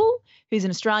John Noble, who's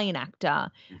an Australian actor,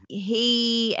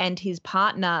 he and his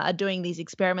partner are doing these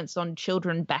experiments on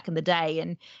children back in the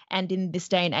day, and in this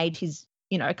day and age, his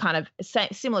kind of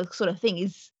similar sort of thing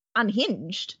is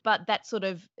unhinged, but that sort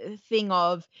of thing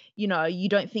of you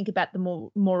don't think about the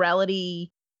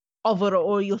morality of it,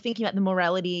 or you're thinking about the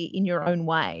morality in your own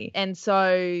way. And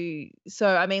so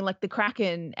I mean, like the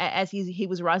Kraken, as he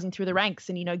was rising through the ranks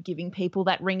and giving people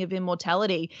that ring of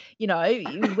immortality,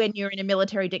 when you're in a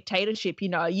military dictatorship,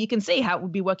 you can see how it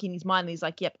would be working in his mind. He's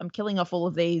like, yep, I'm killing off all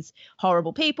of these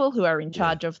horrible people who are in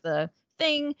charge of the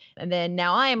thing, and then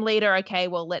now I am leader. Okay,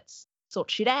 well, let's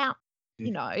sort shit out.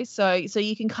 So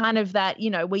you can kind of that,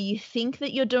 where you think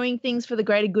that you're doing things for the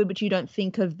greater good, but you don't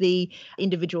think of the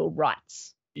individual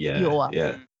rights. Yeah.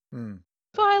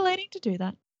 Violating to do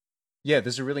that. Yeah,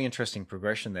 there's a really interesting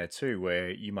progression there too,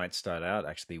 where you might start out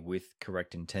actually with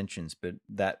correct intentions, but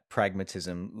that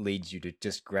pragmatism leads you to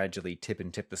just gradually tip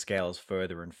the scales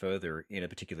further and further in a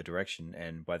particular direction.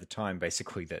 And by the time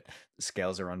basically that the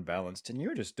scales are unbalanced and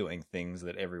you're just doing things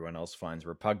that everyone else finds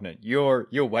repugnant, you're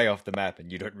way off the map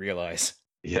and you don't realize.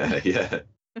 Yeah.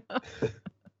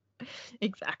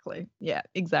 Exactly. Yeah,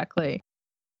 exactly.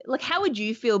 Like, how would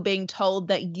you feel being told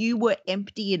that you were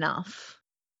empty enough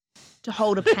to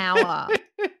hold a power?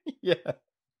 Yeah.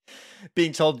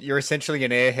 Being told you're essentially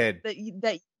an airhead.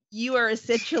 That you are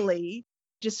essentially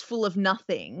just full of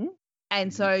nothing.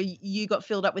 And so you got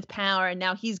filled up with power, and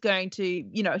now he's going to,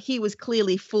 he was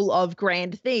clearly full of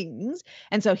grand things.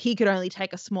 And so he could only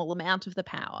take a small amount of the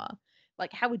power.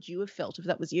 Like, how would you have felt if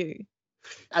that was you?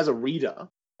 As a reader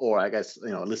or I guess,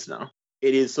 a listener,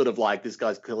 it is sort of like this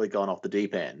guy's clearly gone off the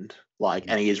deep end,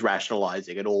 and he is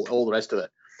rationalizing and all the rest of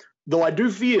it. Though I do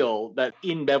feel that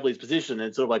in Beverly's position,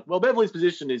 it's sort of like, well, Beverly's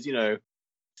position is,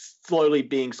 slowly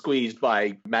being squeezed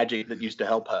by magic that used to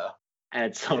help her.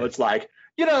 And so it's like,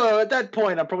 at that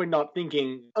point, I'm probably not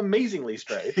thinking amazingly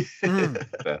straight. And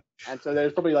so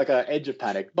there's probably like an edge of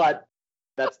panic. But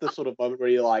that's the sort of moment where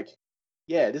you're like,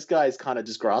 yeah, this guy is kind of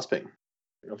just grasping.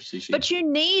 Obviously, But you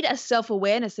need a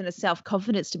self-awareness and a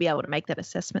self-confidence to be able to make that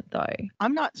assessment, though.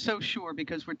 I'm not so sure,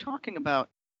 because we're talking about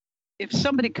if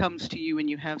somebody comes to you and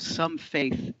you have some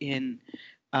faith in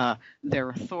their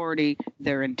authority,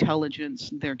 their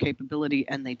intelligence, their capability,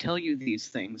 and they tell you these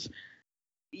things,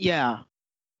 yeah,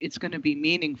 it's going to be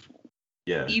meaningful.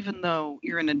 Yeah. Even though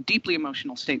you're in a deeply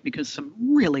emotional state, because some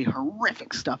really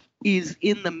horrific stuff is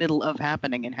in the middle of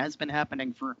happening and has been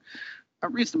happening for a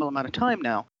reasonable amount of time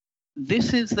now.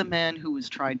 This is the man who has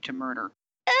tried to murder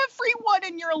everyone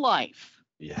in your life,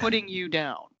 putting you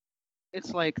down.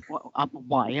 It's like,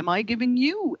 why am I giving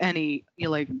you any?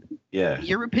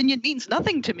 Your opinion means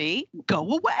nothing to me.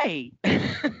 Go away.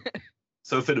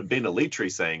 So if it had been Elitri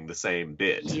saying the same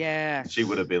bit, she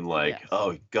would have been like,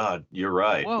 "Oh God, you're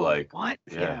right." Whoa, like, what?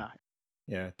 Yeah.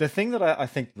 The thing that I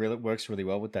think really works really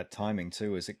well with that timing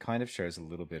too is it kind of shows a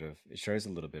little bit of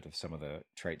some of the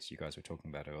traits you guys were talking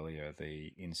about earlier,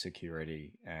 the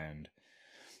insecurity and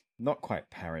not quite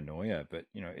paranoia, but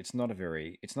it's not a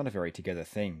very together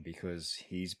thing, because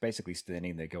he's basically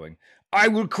standing there going, "I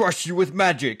will crush you with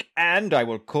magic and I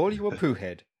will call you a poo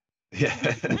head." Yeah.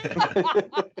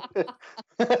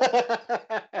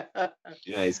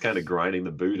 Yeah, he's kind of grinding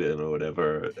the boot in or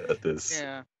whatever at this.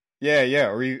 Yeah,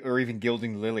 or even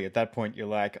gilding Lily. At that point, you're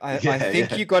like, I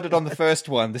think you got it on the first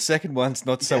one. The second one's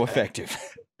not so effective.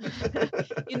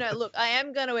 Look, I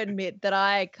am going to admit that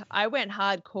I went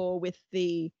hardcore with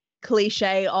the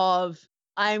cliche of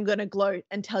I'm going to gloat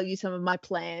and tell you some of my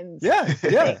plans. Yeah.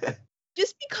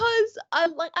 Just because I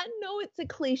know it's a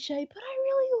cliche, but I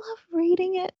really love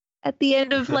reading it. At the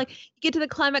end of you get to the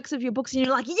climax of your books and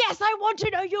you're like, yes, I want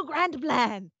to know your grand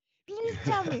plan. Please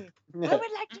tell me. I would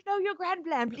like to know your grand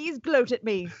plan. Please gloat at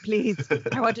me. Please.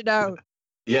 I want to know.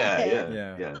 Yeah.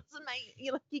 That's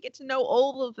amazing. You get to know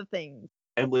all of the things.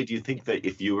 Emily, do you think that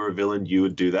if you were a villain, you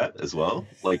would do that as well?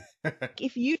 Like,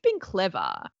 if you've been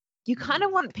clever, you kind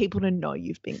of want people to know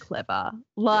you've been clever.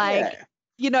 I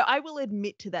will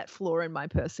admit to that flaw in my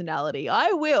personality.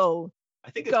 I will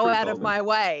go out of my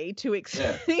way to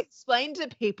explain to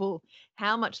people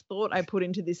how much thought I put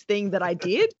into this thing that I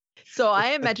did. So I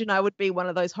imagine I would be one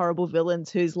of those horrible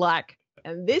villains who's like,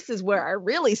 and this is where I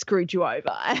really screwed you over.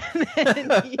 And,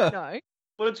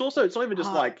 But it's not even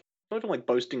just not even like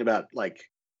boasting about like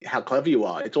how clever you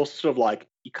are. It's also sort of like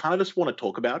you kind of just want to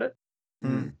talk about it.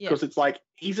 Because it's like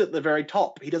he's at the very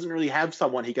top. He doesn't really have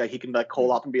someone he can like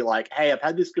call up and be like, "Hey, I've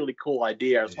had this really cool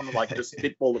idea. I just want to just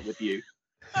spitball it with you."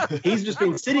 He's just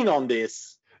been sitting on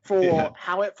this for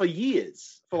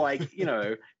years, and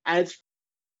it's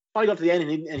finally got to the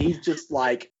end, and he's just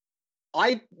like,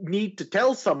 I need to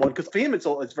tell someone, because for him it's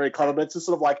very clever, but it's just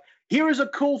sort of like, here is a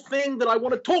cool thing that I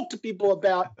want to talk to people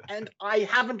about, and I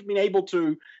haven't been able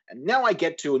to, and now I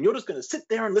get to, and you're just going to sit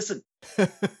there and listen.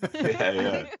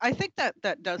 I think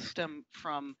that does stem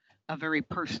from a very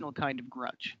personal kind of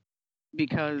grudge,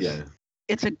 because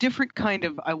it's a different kind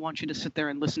of, I want you to sit there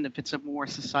and listen, if it's a more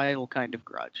societal kind of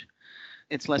grudge.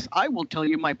 It's less, I will tell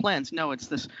you my plans. No, it's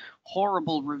this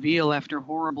horrible reveal after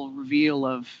horrible reveal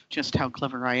of just how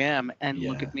clever I am, and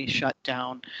look at me shut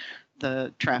down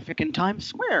the traffic in Times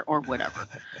Square or whatever.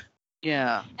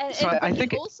 Yeah. I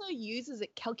think he also uses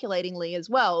it calculatingly as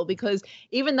well, because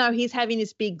even though he's having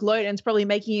this big gloat and it's probably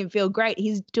making him feel great,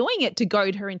 he's doing it to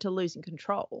goad her into losing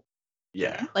control.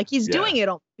 Yeah. He's doing it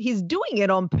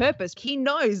on purpose. He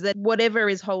knows that whatever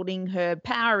is holding her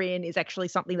power in is actually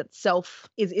something that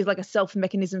is like a self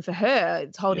mechanism for her.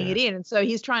 It's holding it in. And so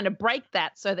he's trying to break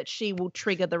that so that she will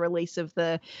trigger the release of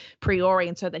the Priori,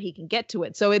 and so that he can get to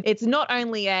it. So it's not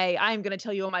only I'm going to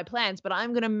tell you all my plans, but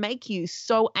I'm going to make you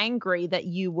so angry that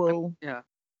you will I'm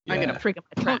going to trigger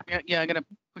my trap. Yeah, I'm going to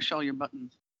push all your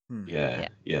buttons. Yeah.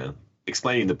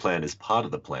 Explaining the plan is part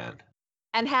of the plan.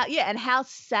 And how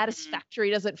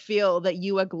satisfactory does it feel that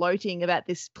you are gloating about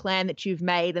this plan that you've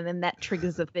made, and then that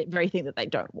triggers the very thing that they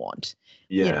don't want.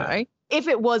 Yeah. If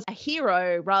it was a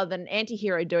hero rather than an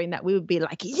anti-hero doing that, we would be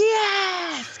like,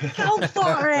 yes, go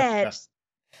for it.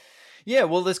 Yeah,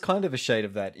 well, there's kind of a shade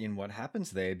of that in what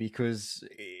happens there, because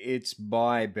it's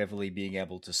by Beverly being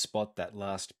able to spot that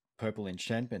last purple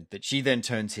enchantment that she then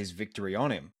turns his victory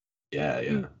on him.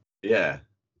 Yeah. Yeah,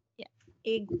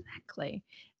 exactly.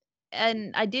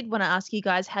 And I did want to ask you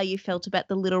guys how you felt about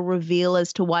the little reveal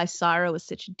as to why Syra was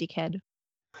such a dickhead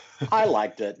I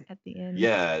liked it. at the end.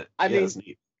 Yeah, I mean, it's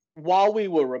neat. while we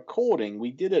were recording,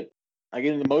 we did it,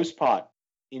 again, in the most part,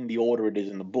 in the order it is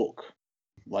in the book.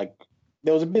 Like,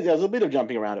 there was a bit of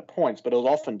jumping around at points, but it was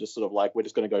often just sort of like, we're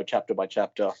just going to go chapter by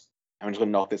chapter, and we're just going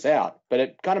to knock this out. But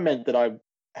it kind of meant that I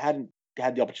hadn't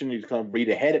had the opportunity to kind of read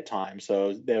ahead at times.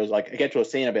 So there was like, I get to a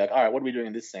scene, I'd be like, all right, what are we doing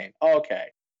in this scene? Oh, okay.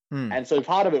 And so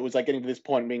part of it was like getting to this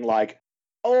point and being like,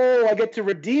 oh, I get to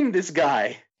redeem this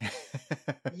guy.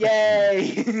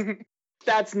 Yay.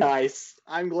 That's nice.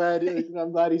 I'm glad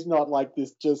he's not like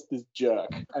this jerk.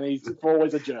 And he's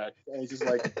always a jerk. And he's just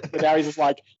like, but now he's just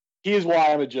like, here's why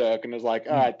I'm a jerk. And it's like,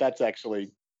 all right, that's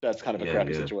kind of a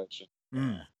crappy situation.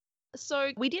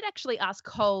 So we did actually ask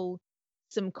Cole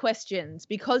some questions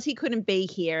because he couldn't be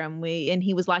here, and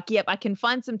he was like, yep, I can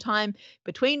find some time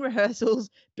between rehearsals,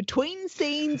 between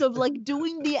scenes of like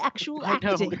doing the actual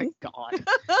acting. Oh my God.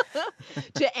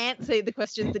 to answer the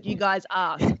questions that you guys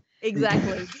asked.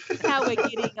 Exactly. This is how we're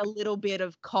getting a little bit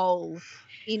of Cole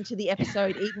into the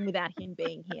episode, even without him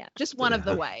being here. Just one of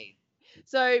the ways.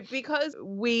 So because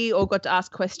we all got to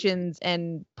ask questions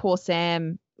and poor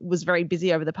Sam was very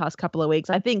busy over the past couple of weeks,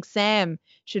 I think Sam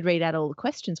should read out all the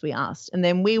questions we asked, and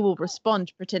then we will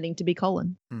respond pretending to be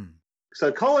Colin.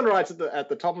 So Colin writes at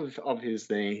the top of his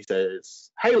thing, he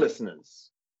says, hey, listeners,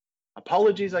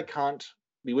 apologies I can't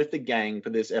be with the gang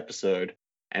for this episode,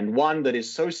 and one that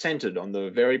is so centered on the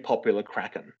very popular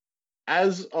Kraken.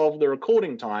 As of the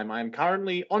recording time, I am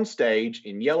currently on stage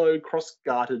in yellow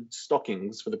cross-gartered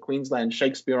stockings for the Queensland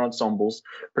Shakespeare Ensemble's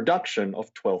production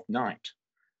of Twelfth Night.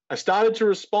 I started to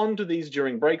respond to these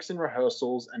during breaks in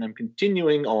rehearsals and am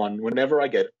continuing on whenever I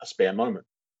get a spare moment.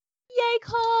 Yay,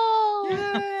 Cole!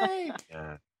 Yay!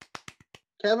 Yeah.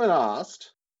 Kevin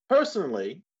asked,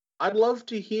 personally, I'd love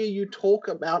to hear you talk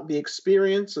about the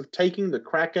experience of taking the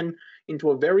Kraken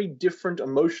into a very different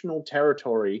emotional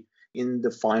territory in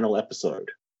the final episode.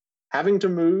 Having to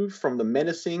move from the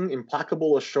menacing,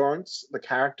 implacable assurance the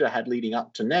character had leading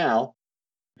up to now,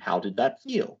 how did that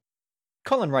feel?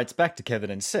 Colin writes back to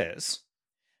Kevin and says,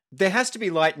 there has to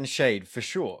be light and shade for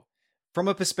sure, from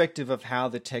a perspective of how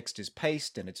the text is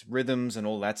paced and its rhythms and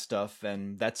all that stuff,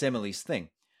 and that's Emily's thing.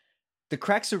 The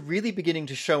cracks are really beginning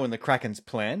to show in the Kraken's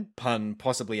plan, pun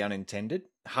possibly unintended,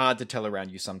 hard to tell around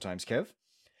you sometimes, Kev.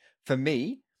 For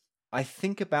me, I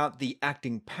think about the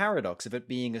acting paradox of it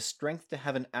being a strength to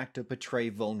have an actor portray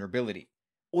vulnerability.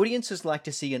 Audiences like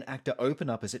to see an actor open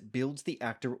up as it builds the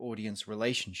actor-audience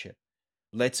relationship,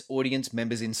 lets audience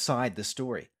members inside the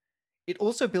story. It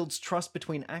also builds trust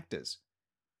between actors.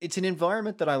 It's an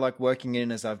environment that I like working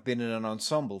in as I've been in an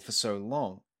ensemble for so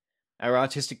long. Our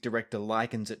artistic director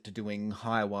likens it to doing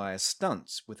high-wire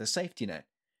stunts with a safety net,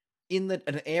 in that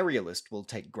an aerialist will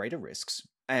take greater risks,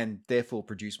 and therefore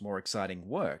produce more exciting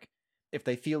work, if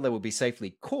they feel they will be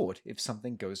safely caught if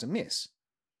something goes amiss.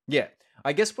 Yeah,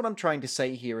 I guess what I'm trying to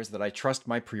say here is that I trust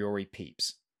my Priori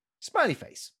peeps. Smiley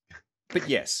face. But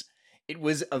yes, it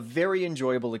was a very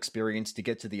enjoyable experience to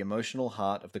get to the emotional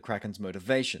heart of the Kraken's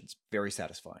motivations. Very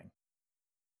satisfying.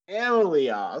 Emily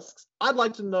asks, I'd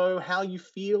like to know how you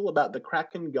feel about the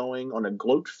Kraken going on a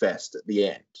gloat fest at the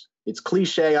end. It's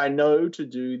cliche, I know, to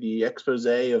do the expose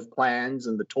of plans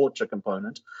and the torture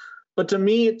component, but to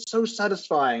me it's so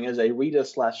satisfying as a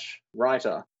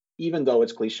reader/writer, even though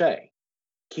it's cliche.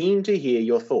 Keen to hear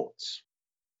your thoughts.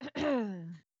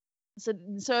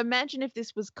 So imagine if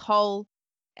this was Cole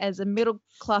as a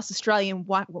middle-class Australian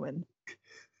white woman.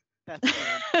 That's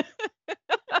good.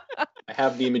 I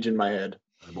have the image in my head.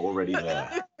 I'm already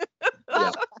there.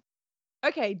 Yeah.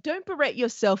 Okay, don't berate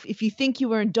yourself if you think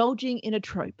you are indulging in a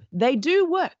trope. They do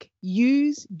work.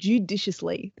 Use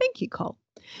judiciously. Thank you, Cole.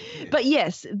 But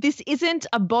yes, this isn't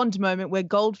a Bond moment where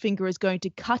Goldfinger is going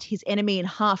to cut his enemy in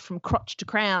half from crotch to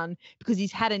crown because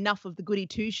he's had enough of the goody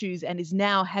two-shoes and is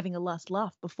now having a last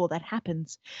laugh before that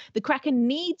happens. The Kraken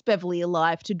needs Beverly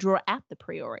alive to draw out the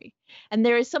Priori. And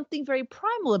there is something very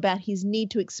primal about his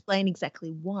need to explain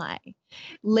exactly why.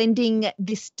 Lending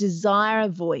this desire a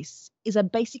voice is a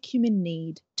basic human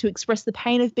need to express the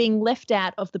pain of being left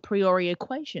out of the Priori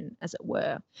equation, as it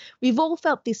were. We've all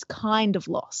felt this kind of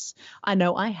loss. I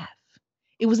know I have.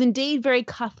 It was indeed very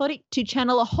cathartic to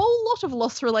channel a whole lot of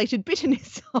loss-related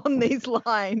bitterness on these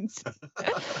lines.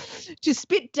 To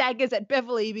spit daggers at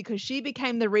Beverly because she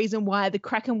became the reason why the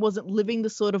Kraken wasn't living the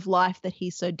sort of life that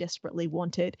he so desperately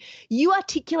wanted. You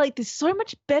articulate this so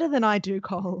much better than I do,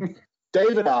 Cole.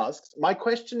 David asks, my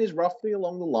question is roughly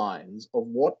along the lines of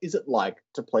what is it like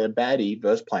to play a baddie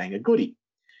versus playing a goodie?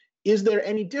 Is there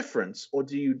any difference, or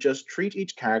do you just treat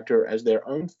each character as their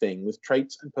own thing with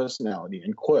traits and personality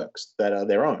and quirks that are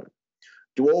their own?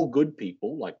 Do all good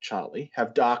people, like Charlie,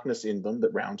 have darkness in them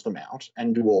that rounds them out?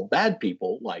 And do all bad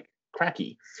people, like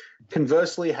Cracky,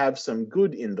 conversely have some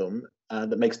good in them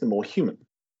that makes them more human?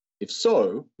 If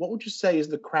so, what would you say is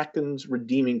the Kraken's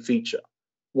redeeming feature?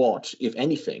 What, if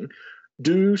anything,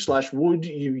 would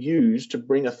you use to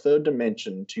bring a third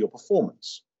dimension to your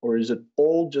performance? Or is it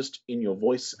all just in your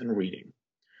voice and reading?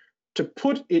 To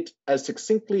put it as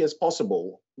succinctly as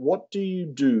possible, what do you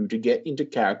do to get into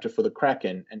character for the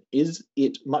Kraken, and is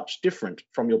it much different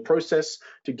from your process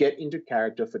to get into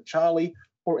character for Charlie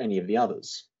or any of the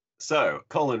others? So,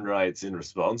 Colin writes in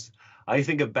response, I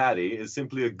think a baddie is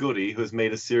simply a goodie who has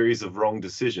made a series of wrong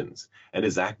decisions and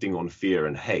is acting on fear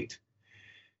and hate.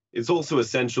 It's also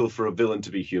essential for a villain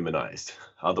to be humanized.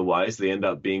 Otherwise, they end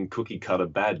up being cookie-cutter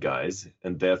bad guys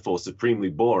and therefore supremely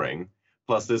boring.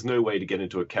 Plus, there's no way to get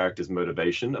into a character's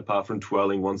motivation apart from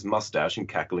twirling one's mustache and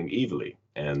cackling evilly,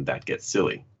 and that gets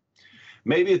silly.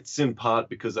 Maybe it's in part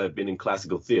because I've been in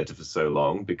classical theatre for so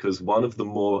long, because one of the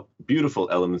more beautiful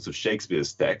elements of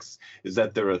Shakespeare's texts is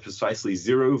that there are precisely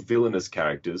 0 villainous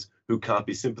characters who can't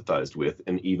be sympathized with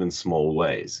in even small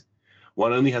ways.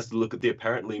 One only has to look at the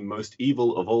apparently most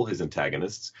evil of all his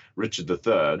antagonists, Richard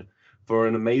III, for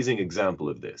an amazing example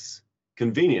of this.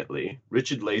 Conveniently,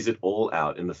 Richard lays it all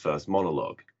out in the first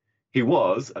monologue. He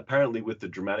was, apparently with the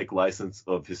dramatic license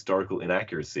of historical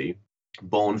inaccuracy,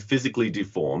 born physically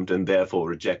deformed and therefore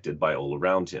rejected by all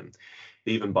around him,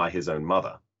 even by his own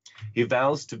mother. He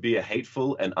vows to be a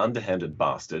hateful and underhanded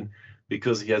bastard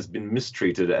because he has been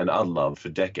mistreated and unloved for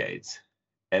decades.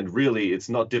 And really, it's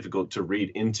not difficult to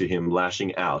read into him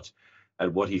lashing out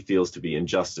at what he feels to be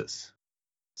injustice.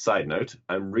 Side note,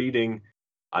 I'm reading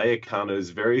Ayakano's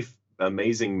very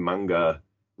amazing manga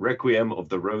Requiem of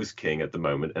the Rose King at the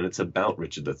moment, and it's about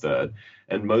Richard III.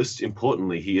 And most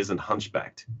importantly, he isn't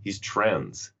hunchbacked. He's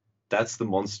trans. That's the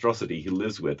monstrosity he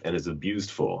lives with and is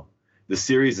abused for. The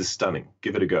series is stunning.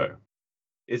 Give it a go.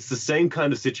 It's the same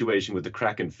kind of situation with the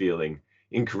Kraken feeling,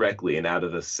 incorrectly and out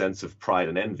of a sense of pride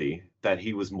and envy, that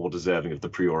he was more deserving of the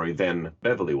Priori than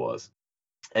Beverly was.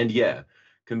 And yeah,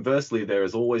 conversely, there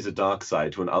is always a dark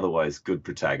side to an otherwise good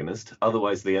protagonist.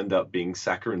 Otherwise, they end up being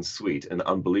saccharine sweet and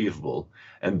unbelievable,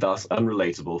 and thus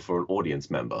unrelatable for an audience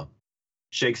member.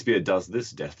 Shakespeare does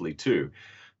this deftly too.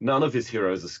 None of his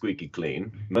heroes are squeaky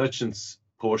clean. Merchant's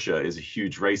Portia is a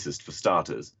huge racist for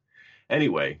starters.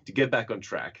 Anyway, to get back on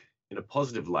track, in a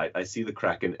positive light, I see the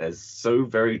Kraken as so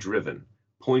very driven,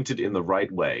 pointed in the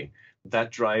right way.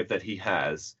 That drive that he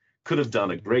has could have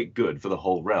done a great good for the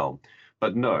whole realm.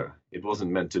 But no, it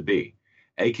wasn't meant to be.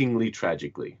 Achingly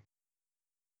tragically.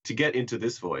 To get into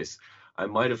this voice, I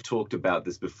might have talked about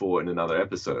this before in another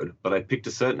episode, but I picked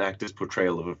a certain actor's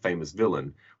portrayal of a famous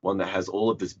villain, one that has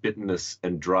all of this bitterness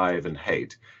and drive and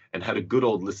hate, and had a good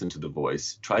old listen to the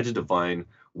voice, tried to divine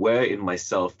where in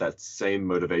myself that same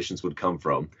motivations would come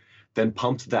from, then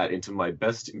pumped that into my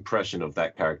best impression of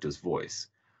that character's voice.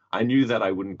 I knew that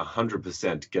I wouldn't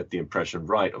 100% get the impression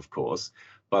right, of course,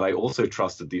 but I also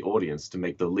trusted the audience to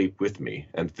make the leap with me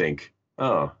and think,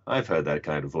 oh, I've heard that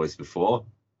kind of voice before.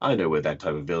 I know where that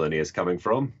type of villainy is coming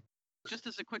from. Just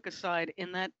as a quick aside,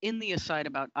 in the aside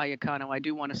about Ayakano, I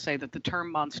do want to say that the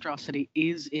term monstrosity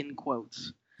is in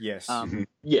quotes. Yes.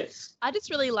 Yes. I just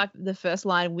really liked the first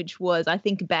line, which was, I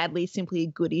think badly is simply a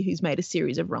goody who's made a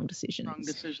series of wrong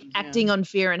decisions. Acting on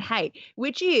fear and hate,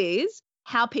 which is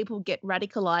how people get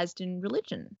radicalized in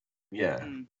religion. Yeah.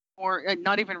 Or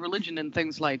not even religion, and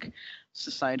things like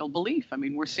societal belief. I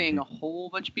mean, we're seeing a whole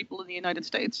bunch of people in the United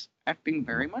States acting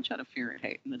very much out of fear and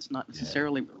hate, and it's not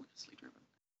necessarily religiously driven.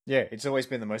 Yeah, it's always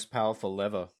been the most powerful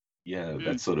lever. Yeah,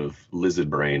 that sort of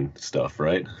lizard brain stuff,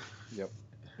 right? Yep.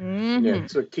 Mm-hmm. Yeah,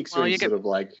 so it kicks you in sort of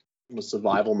like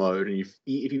survival mode, and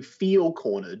if you feel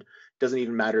cornered, it doesn't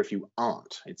even matter if you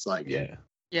aren't. It's like Yeah,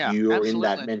 you're absolutely. in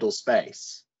that mental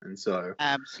space, and so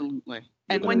Absolutely. you're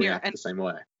And gonna when you're react the same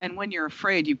way. and when you're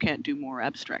afraid, you can't do more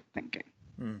abstract thinking.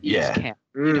 Mm. You just Yeah. can't.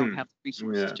 You don't have the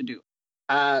resources Yeah. to do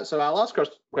it. So our last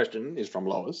question is from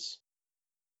Lois.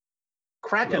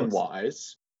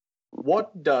 Kraken-wise,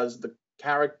 what does the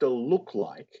character look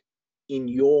like in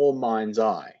your mind's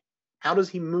eye? How does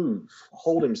he move,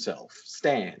 hold himself,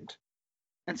 stand?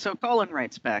 And so Colin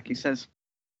writes back. He says,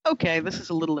 okay, this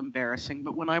is a little embarrassing,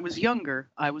 but when I was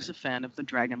younger, I was a fan of the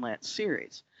Dragonlance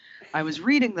series. I was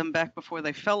reading them back before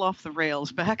they fell off the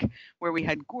rails, back where we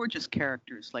had gorgeous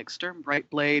characters like Sturm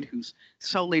Brightblade, who's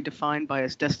solely defined by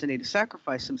his destiny to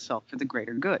sacrifice himself for the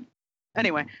greater good.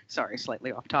 Anyway, sorry,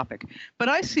 slightly off topic. But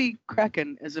I see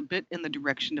Kraken as a bit in the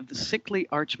direction of the sickly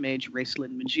archmage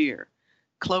Raistlin Magir.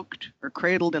 cloaked or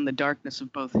cradled in the darkness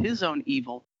of both his own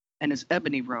evil and his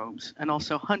ebony robes, and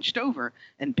also hunched over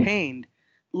and pained,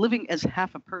 living as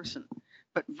half a person,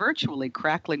 but virtually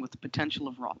crackling with the potential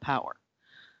of raw power.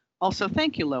 Also,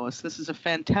 thank you, Lois. This is a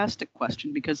fantastic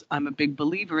question because I'm a big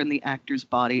believer in the actor's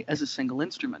body as a single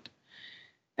instrument.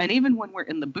 And even when we're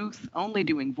in the booth only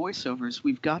doing voiceovers,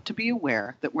 we've got to be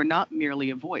aware that we're not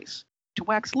merely a voice. To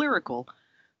wax lyrical,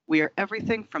 we are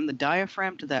everything from the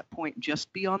diaphragm to that point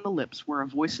just beyond the lips where our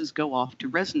voices go off to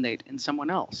resonate in someone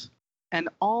else. And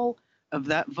all of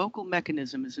that vocal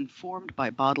mechanism is informed by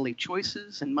bodily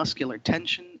choices and muscular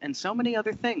tension and so many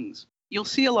other things. You'll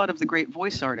see a lot of the great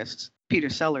voice artists, Peter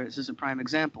Sellers is a prime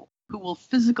example, who will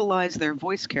physicalize their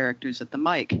voice characters at the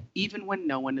mic, even when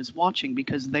no one is watching,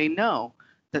 because they know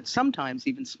that sometimes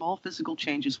even small physical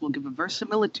changes will give a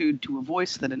verisimilitude to a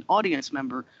voice that an audience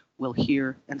member will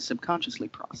hear and subconsciously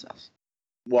process.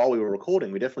 While we were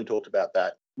recording, we definitely talked about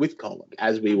that with Colin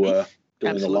as we were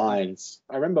doing Absolutely. the lines.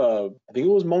 I remember, I think it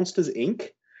was Monsters, Inc.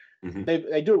 Mhm.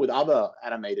 They do it with other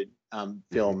animated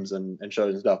films and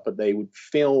shows and stuff, but they would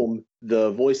film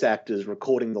the voice actors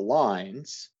recording the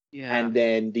lines, Yeah. and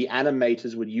then the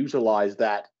animators would utilize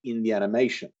that in the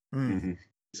animation. Mhm.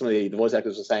 Some of the voice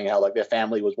actors were saying how like their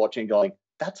family was watching, going,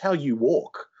 "That's how you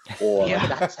walk," or Yeah.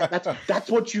 that's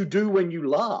what you do when you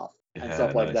laugh, and Yeah,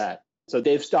 stuff like nice. that. So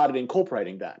they've started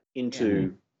incorporating that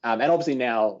into, and obviously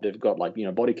now they've got like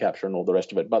body capture and all the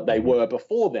rest of it. But they were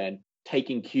before then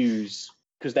taking cues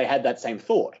because they had that same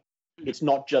thought. It's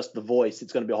not just the voice;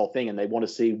 it's going to be a whole thing, and they want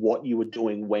to see what you were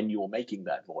doing when you were making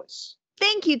that voice.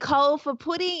 Thank you, Cole, for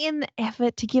putting in the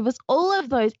effort to give us all of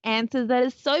those answers. That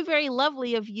is so very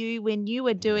lovely of you when you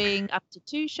were doing up to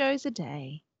 2 shows a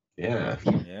day. Yeah.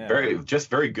 Yeah.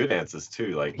 Very good answers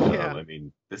too. Like, Yeah. I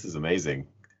mean, this is amazing.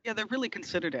 Yeah, they're really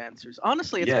considered answers.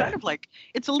 Honestly, it's Yeah. kind of like,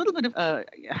 it's a little bit of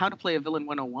how to play a villain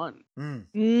 101.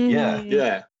 Yeah.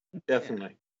 Yeah,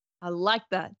 definitely. I like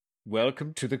that.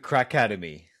 Welcome to the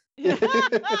Crackademy.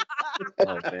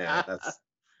 Oh man,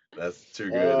 that's too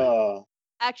good.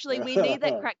 Actually, we need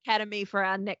that Crack Academy for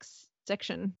our next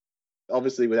section.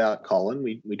 Obviously, without Colin,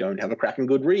 we don't have a cracking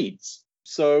good reads.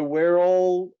 So we're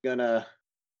all gonna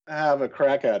have a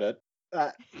crack at it.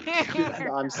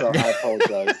 I'm sorry, I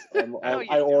apologize.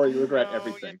 I already regret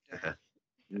everything.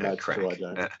 That's true, I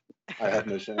don't. I have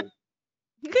no shame.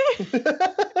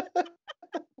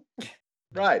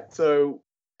 Right, so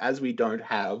as we don't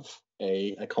have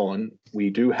a Colin,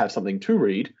 we do have something to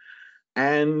read,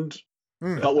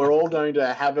 but we're all going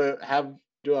to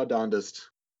do our darndest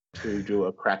to do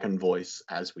a Kraken voice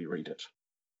as we read it.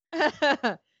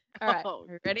 All right, are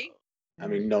you ready? I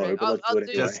mean, no, but let's do it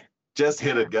anyway. Just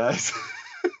hit it, guys.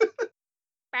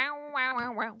 Wow, wow,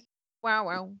 wow, wow. Wow,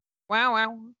 wow. Wow,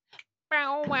 wow.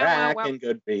 Wow, wow, wow, wow. Kraken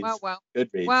good reads. Wow, wow. Good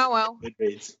reads. Wow, wow. Good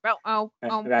reads. Wow, wow,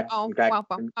 wow, Crack, wow, crack, wow,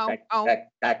 crack, wow, crack,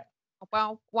 crack,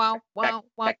 wow, wow, wow,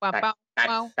 wow, wow, wow,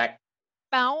 wow. crack.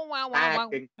 Bow, wow, wow, wow.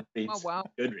 Kraken good reads. Wow, wow.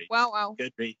 Good reads. Wow, wow.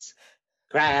 Good reads.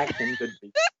 Kraken good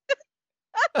reads.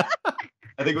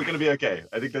 I think we're gonna be okay.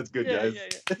 I think that's good, guys.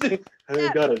 I think we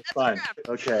got it. That's Fine. a wrap.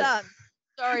 Okay. Done.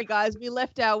 Sorry, guys, we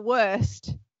left our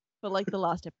worst for like the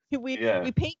last episode.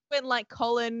 We peaked when like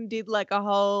Colin did like a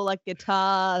whole like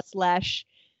guitar slash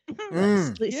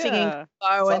singing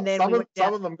combo, and then we went some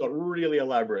down. of them got really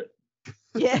elaborate.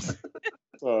 Yes,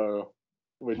 So,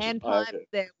 panpipes.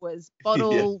 There was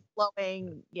bottle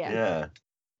blowing. Yeah. Yeah.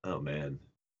 Oh man.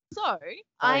 So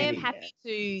I am happy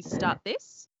to start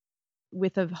this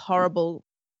with a horrible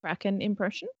Kraken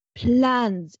impression.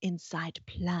 Plans inside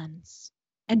plans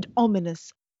and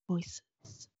ominous voices.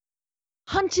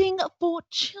 Hunting for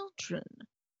children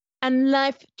and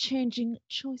life-changing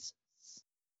choices.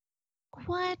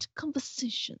 Quiet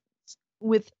conversations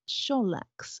with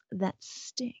Sherlocks that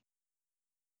sting.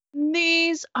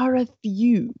 These are a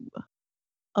few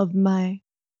of my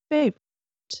favorite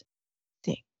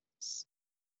things.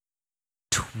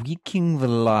 Tweaking the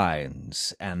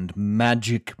lines and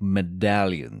magic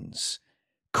medallions,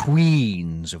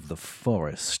 queens of the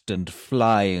forest and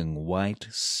flying white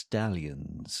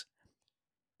stallions,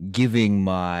 giving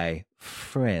my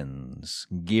friends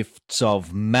gifts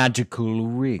of magical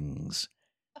rings.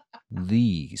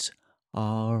 These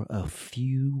are a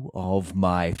few of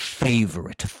my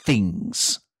favorite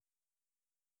things.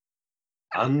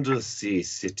 Undersea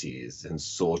cities and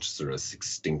sorcerous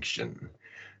extinction,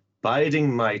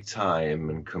 biding my time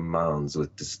and commands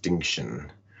with distinction,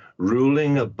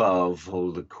 ruling above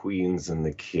all the queens and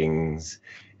the kings.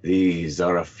 These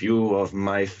are a few of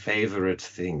my favorite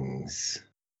things.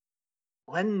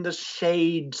 When the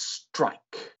shades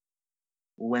strike,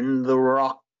 when the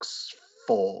rocks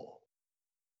fall,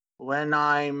 when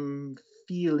I'm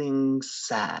feeling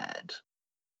sad.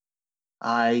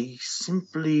 I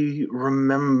simply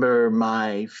remember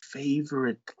my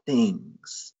favorite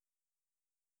things.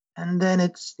 And then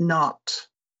it's not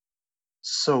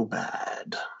so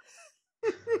bad.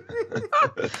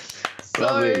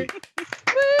 Lovely.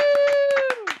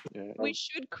 Woo! We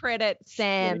should credit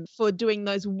Sam for doing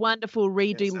those wonderful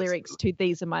redo Yes, lyrics to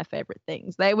These Are My Favorite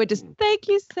Things. They were just, thank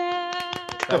you, Sam.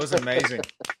 That was amazing.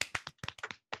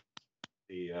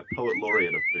 The poet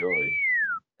laureate of Priori.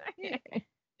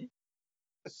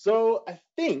 So I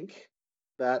think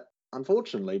that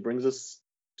unfortunately brings us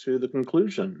to the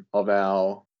conclusion of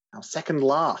our second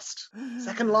last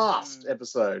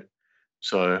episode.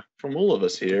 So from all of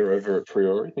us here over at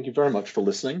Priori, thank you very much for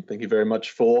listening. Thank you very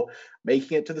much for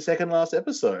making it to the second last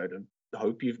episode. And I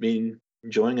hope you've been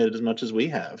enjoying it as much as we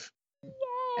have. Yay,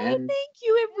 And- thank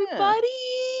you, everybody.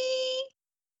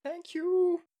 Thank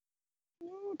you.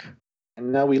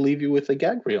 And now we leave you with a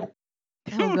gag reel.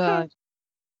 Oh, God.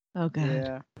 Oh, God.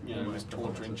 Yeah. You know, just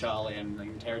torturing Charlie and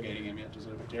interrogating him. You have to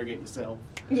sort of interrogate yourself.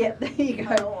 Yeah, there you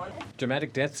go.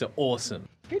 Dramatic deaths are awesome.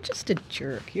 You're just a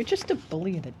jerk. You're just a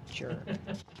bully and a jerk.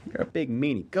 You're a big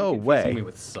meanie. Go Confusing me away.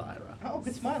 with Syra. Oh,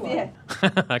 it's my line.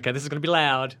 Okay, this is going to be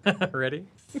loud. Ready?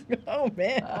 Oh,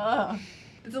 man.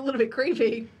 It's a little bit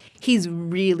creepy. He's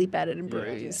really battered and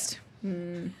bruised.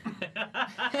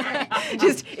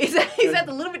 Just he's had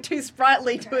a little bit too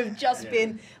sprightly to have just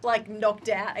been like knocked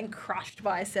out and crushed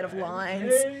by a set of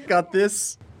lines. Got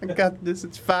this. I got this.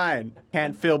 It's fine.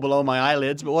 Can't feel below my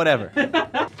eyelids, but whatever.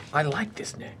 I like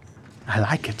this neck. I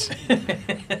like it.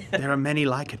 There are many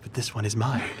like it, but this one is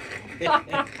mine.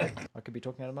 I could be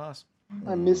talking out of Mars.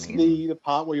 I missed the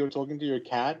part where you were talking to your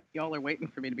cat. Y'all are waiting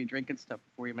for me to be drinking stuff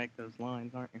before you make those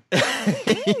lines, aren't you?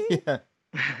 Yeah.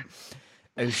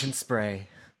 Ocean spray.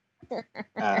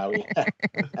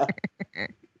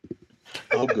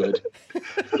 Oh, good.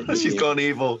 She's gone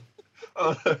evil.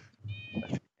 Oh,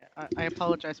 I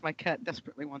apologize. My cat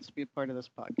desperately wants to be a part of this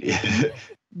podcast. yeah.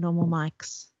 Normal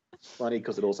mics. Funny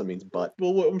because it also means butt.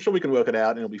 Well, I'm sure we can work it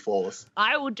out and it'll be flawless.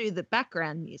 I will do the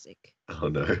background music. Oh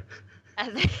no.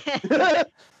 And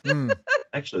then-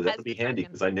 Actually, that would be handy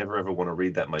because I never ever want to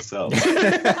read that myself.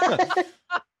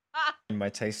 My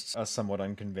tastes are somewhat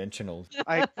unconventional.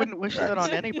 I wouldn't wish that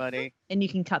on anybody. and you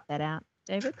can cut that out,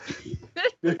 David.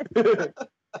 Give it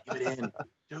in.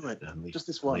 Do it. Just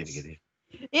this once. Leaving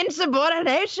it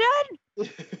Insubordination? in.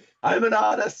 I'm an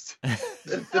artist.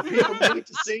 The people need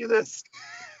to see this.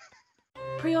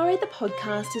 Priori the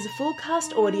podcast is a full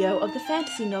cast audio of the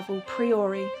fantasy novel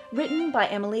Priori, written by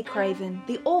Emily Craven,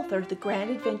 the author of the Grand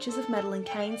Adventures of Madeline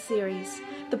Kane series.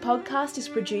 The podcast is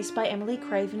produced by Emily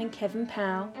Craven and Kevin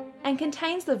Powell, and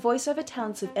contains the voiceover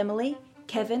talents of Emily,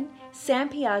 Kevin, Sam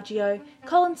Piaggio,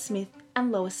 Colin Smith,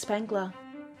 and Lois Spangler.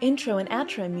 Intro and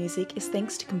outro music is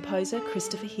thanks to composer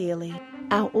Christopher Healy.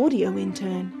 Our audio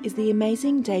intern is the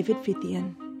amazing David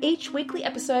Fithian. Each weekly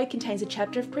episode contains a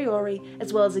chapter of Priori,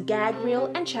 as well as a gag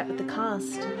reel and chat with the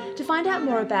cast. To find out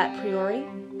more about Priori,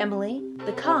 Emily,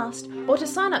 the cast, or to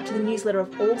sign up to the newsletter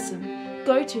of Awesome,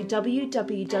 go to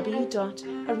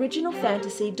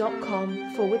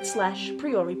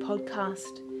www.originalfantasy.com/Priori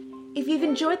podcast. If you've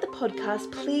enjoyed the podcast,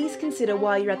 please consider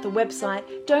while you're at the website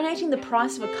donating the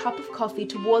price of a cup of coffee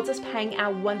towards us paying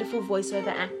our wonderful voiceover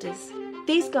actors.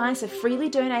 These guys have freely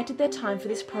donated their time for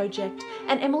this project,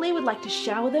 and Emily would like to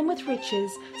shower them with riches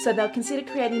so they'll consider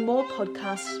creating more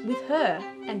podcasts with her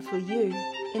and for you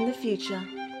in the future.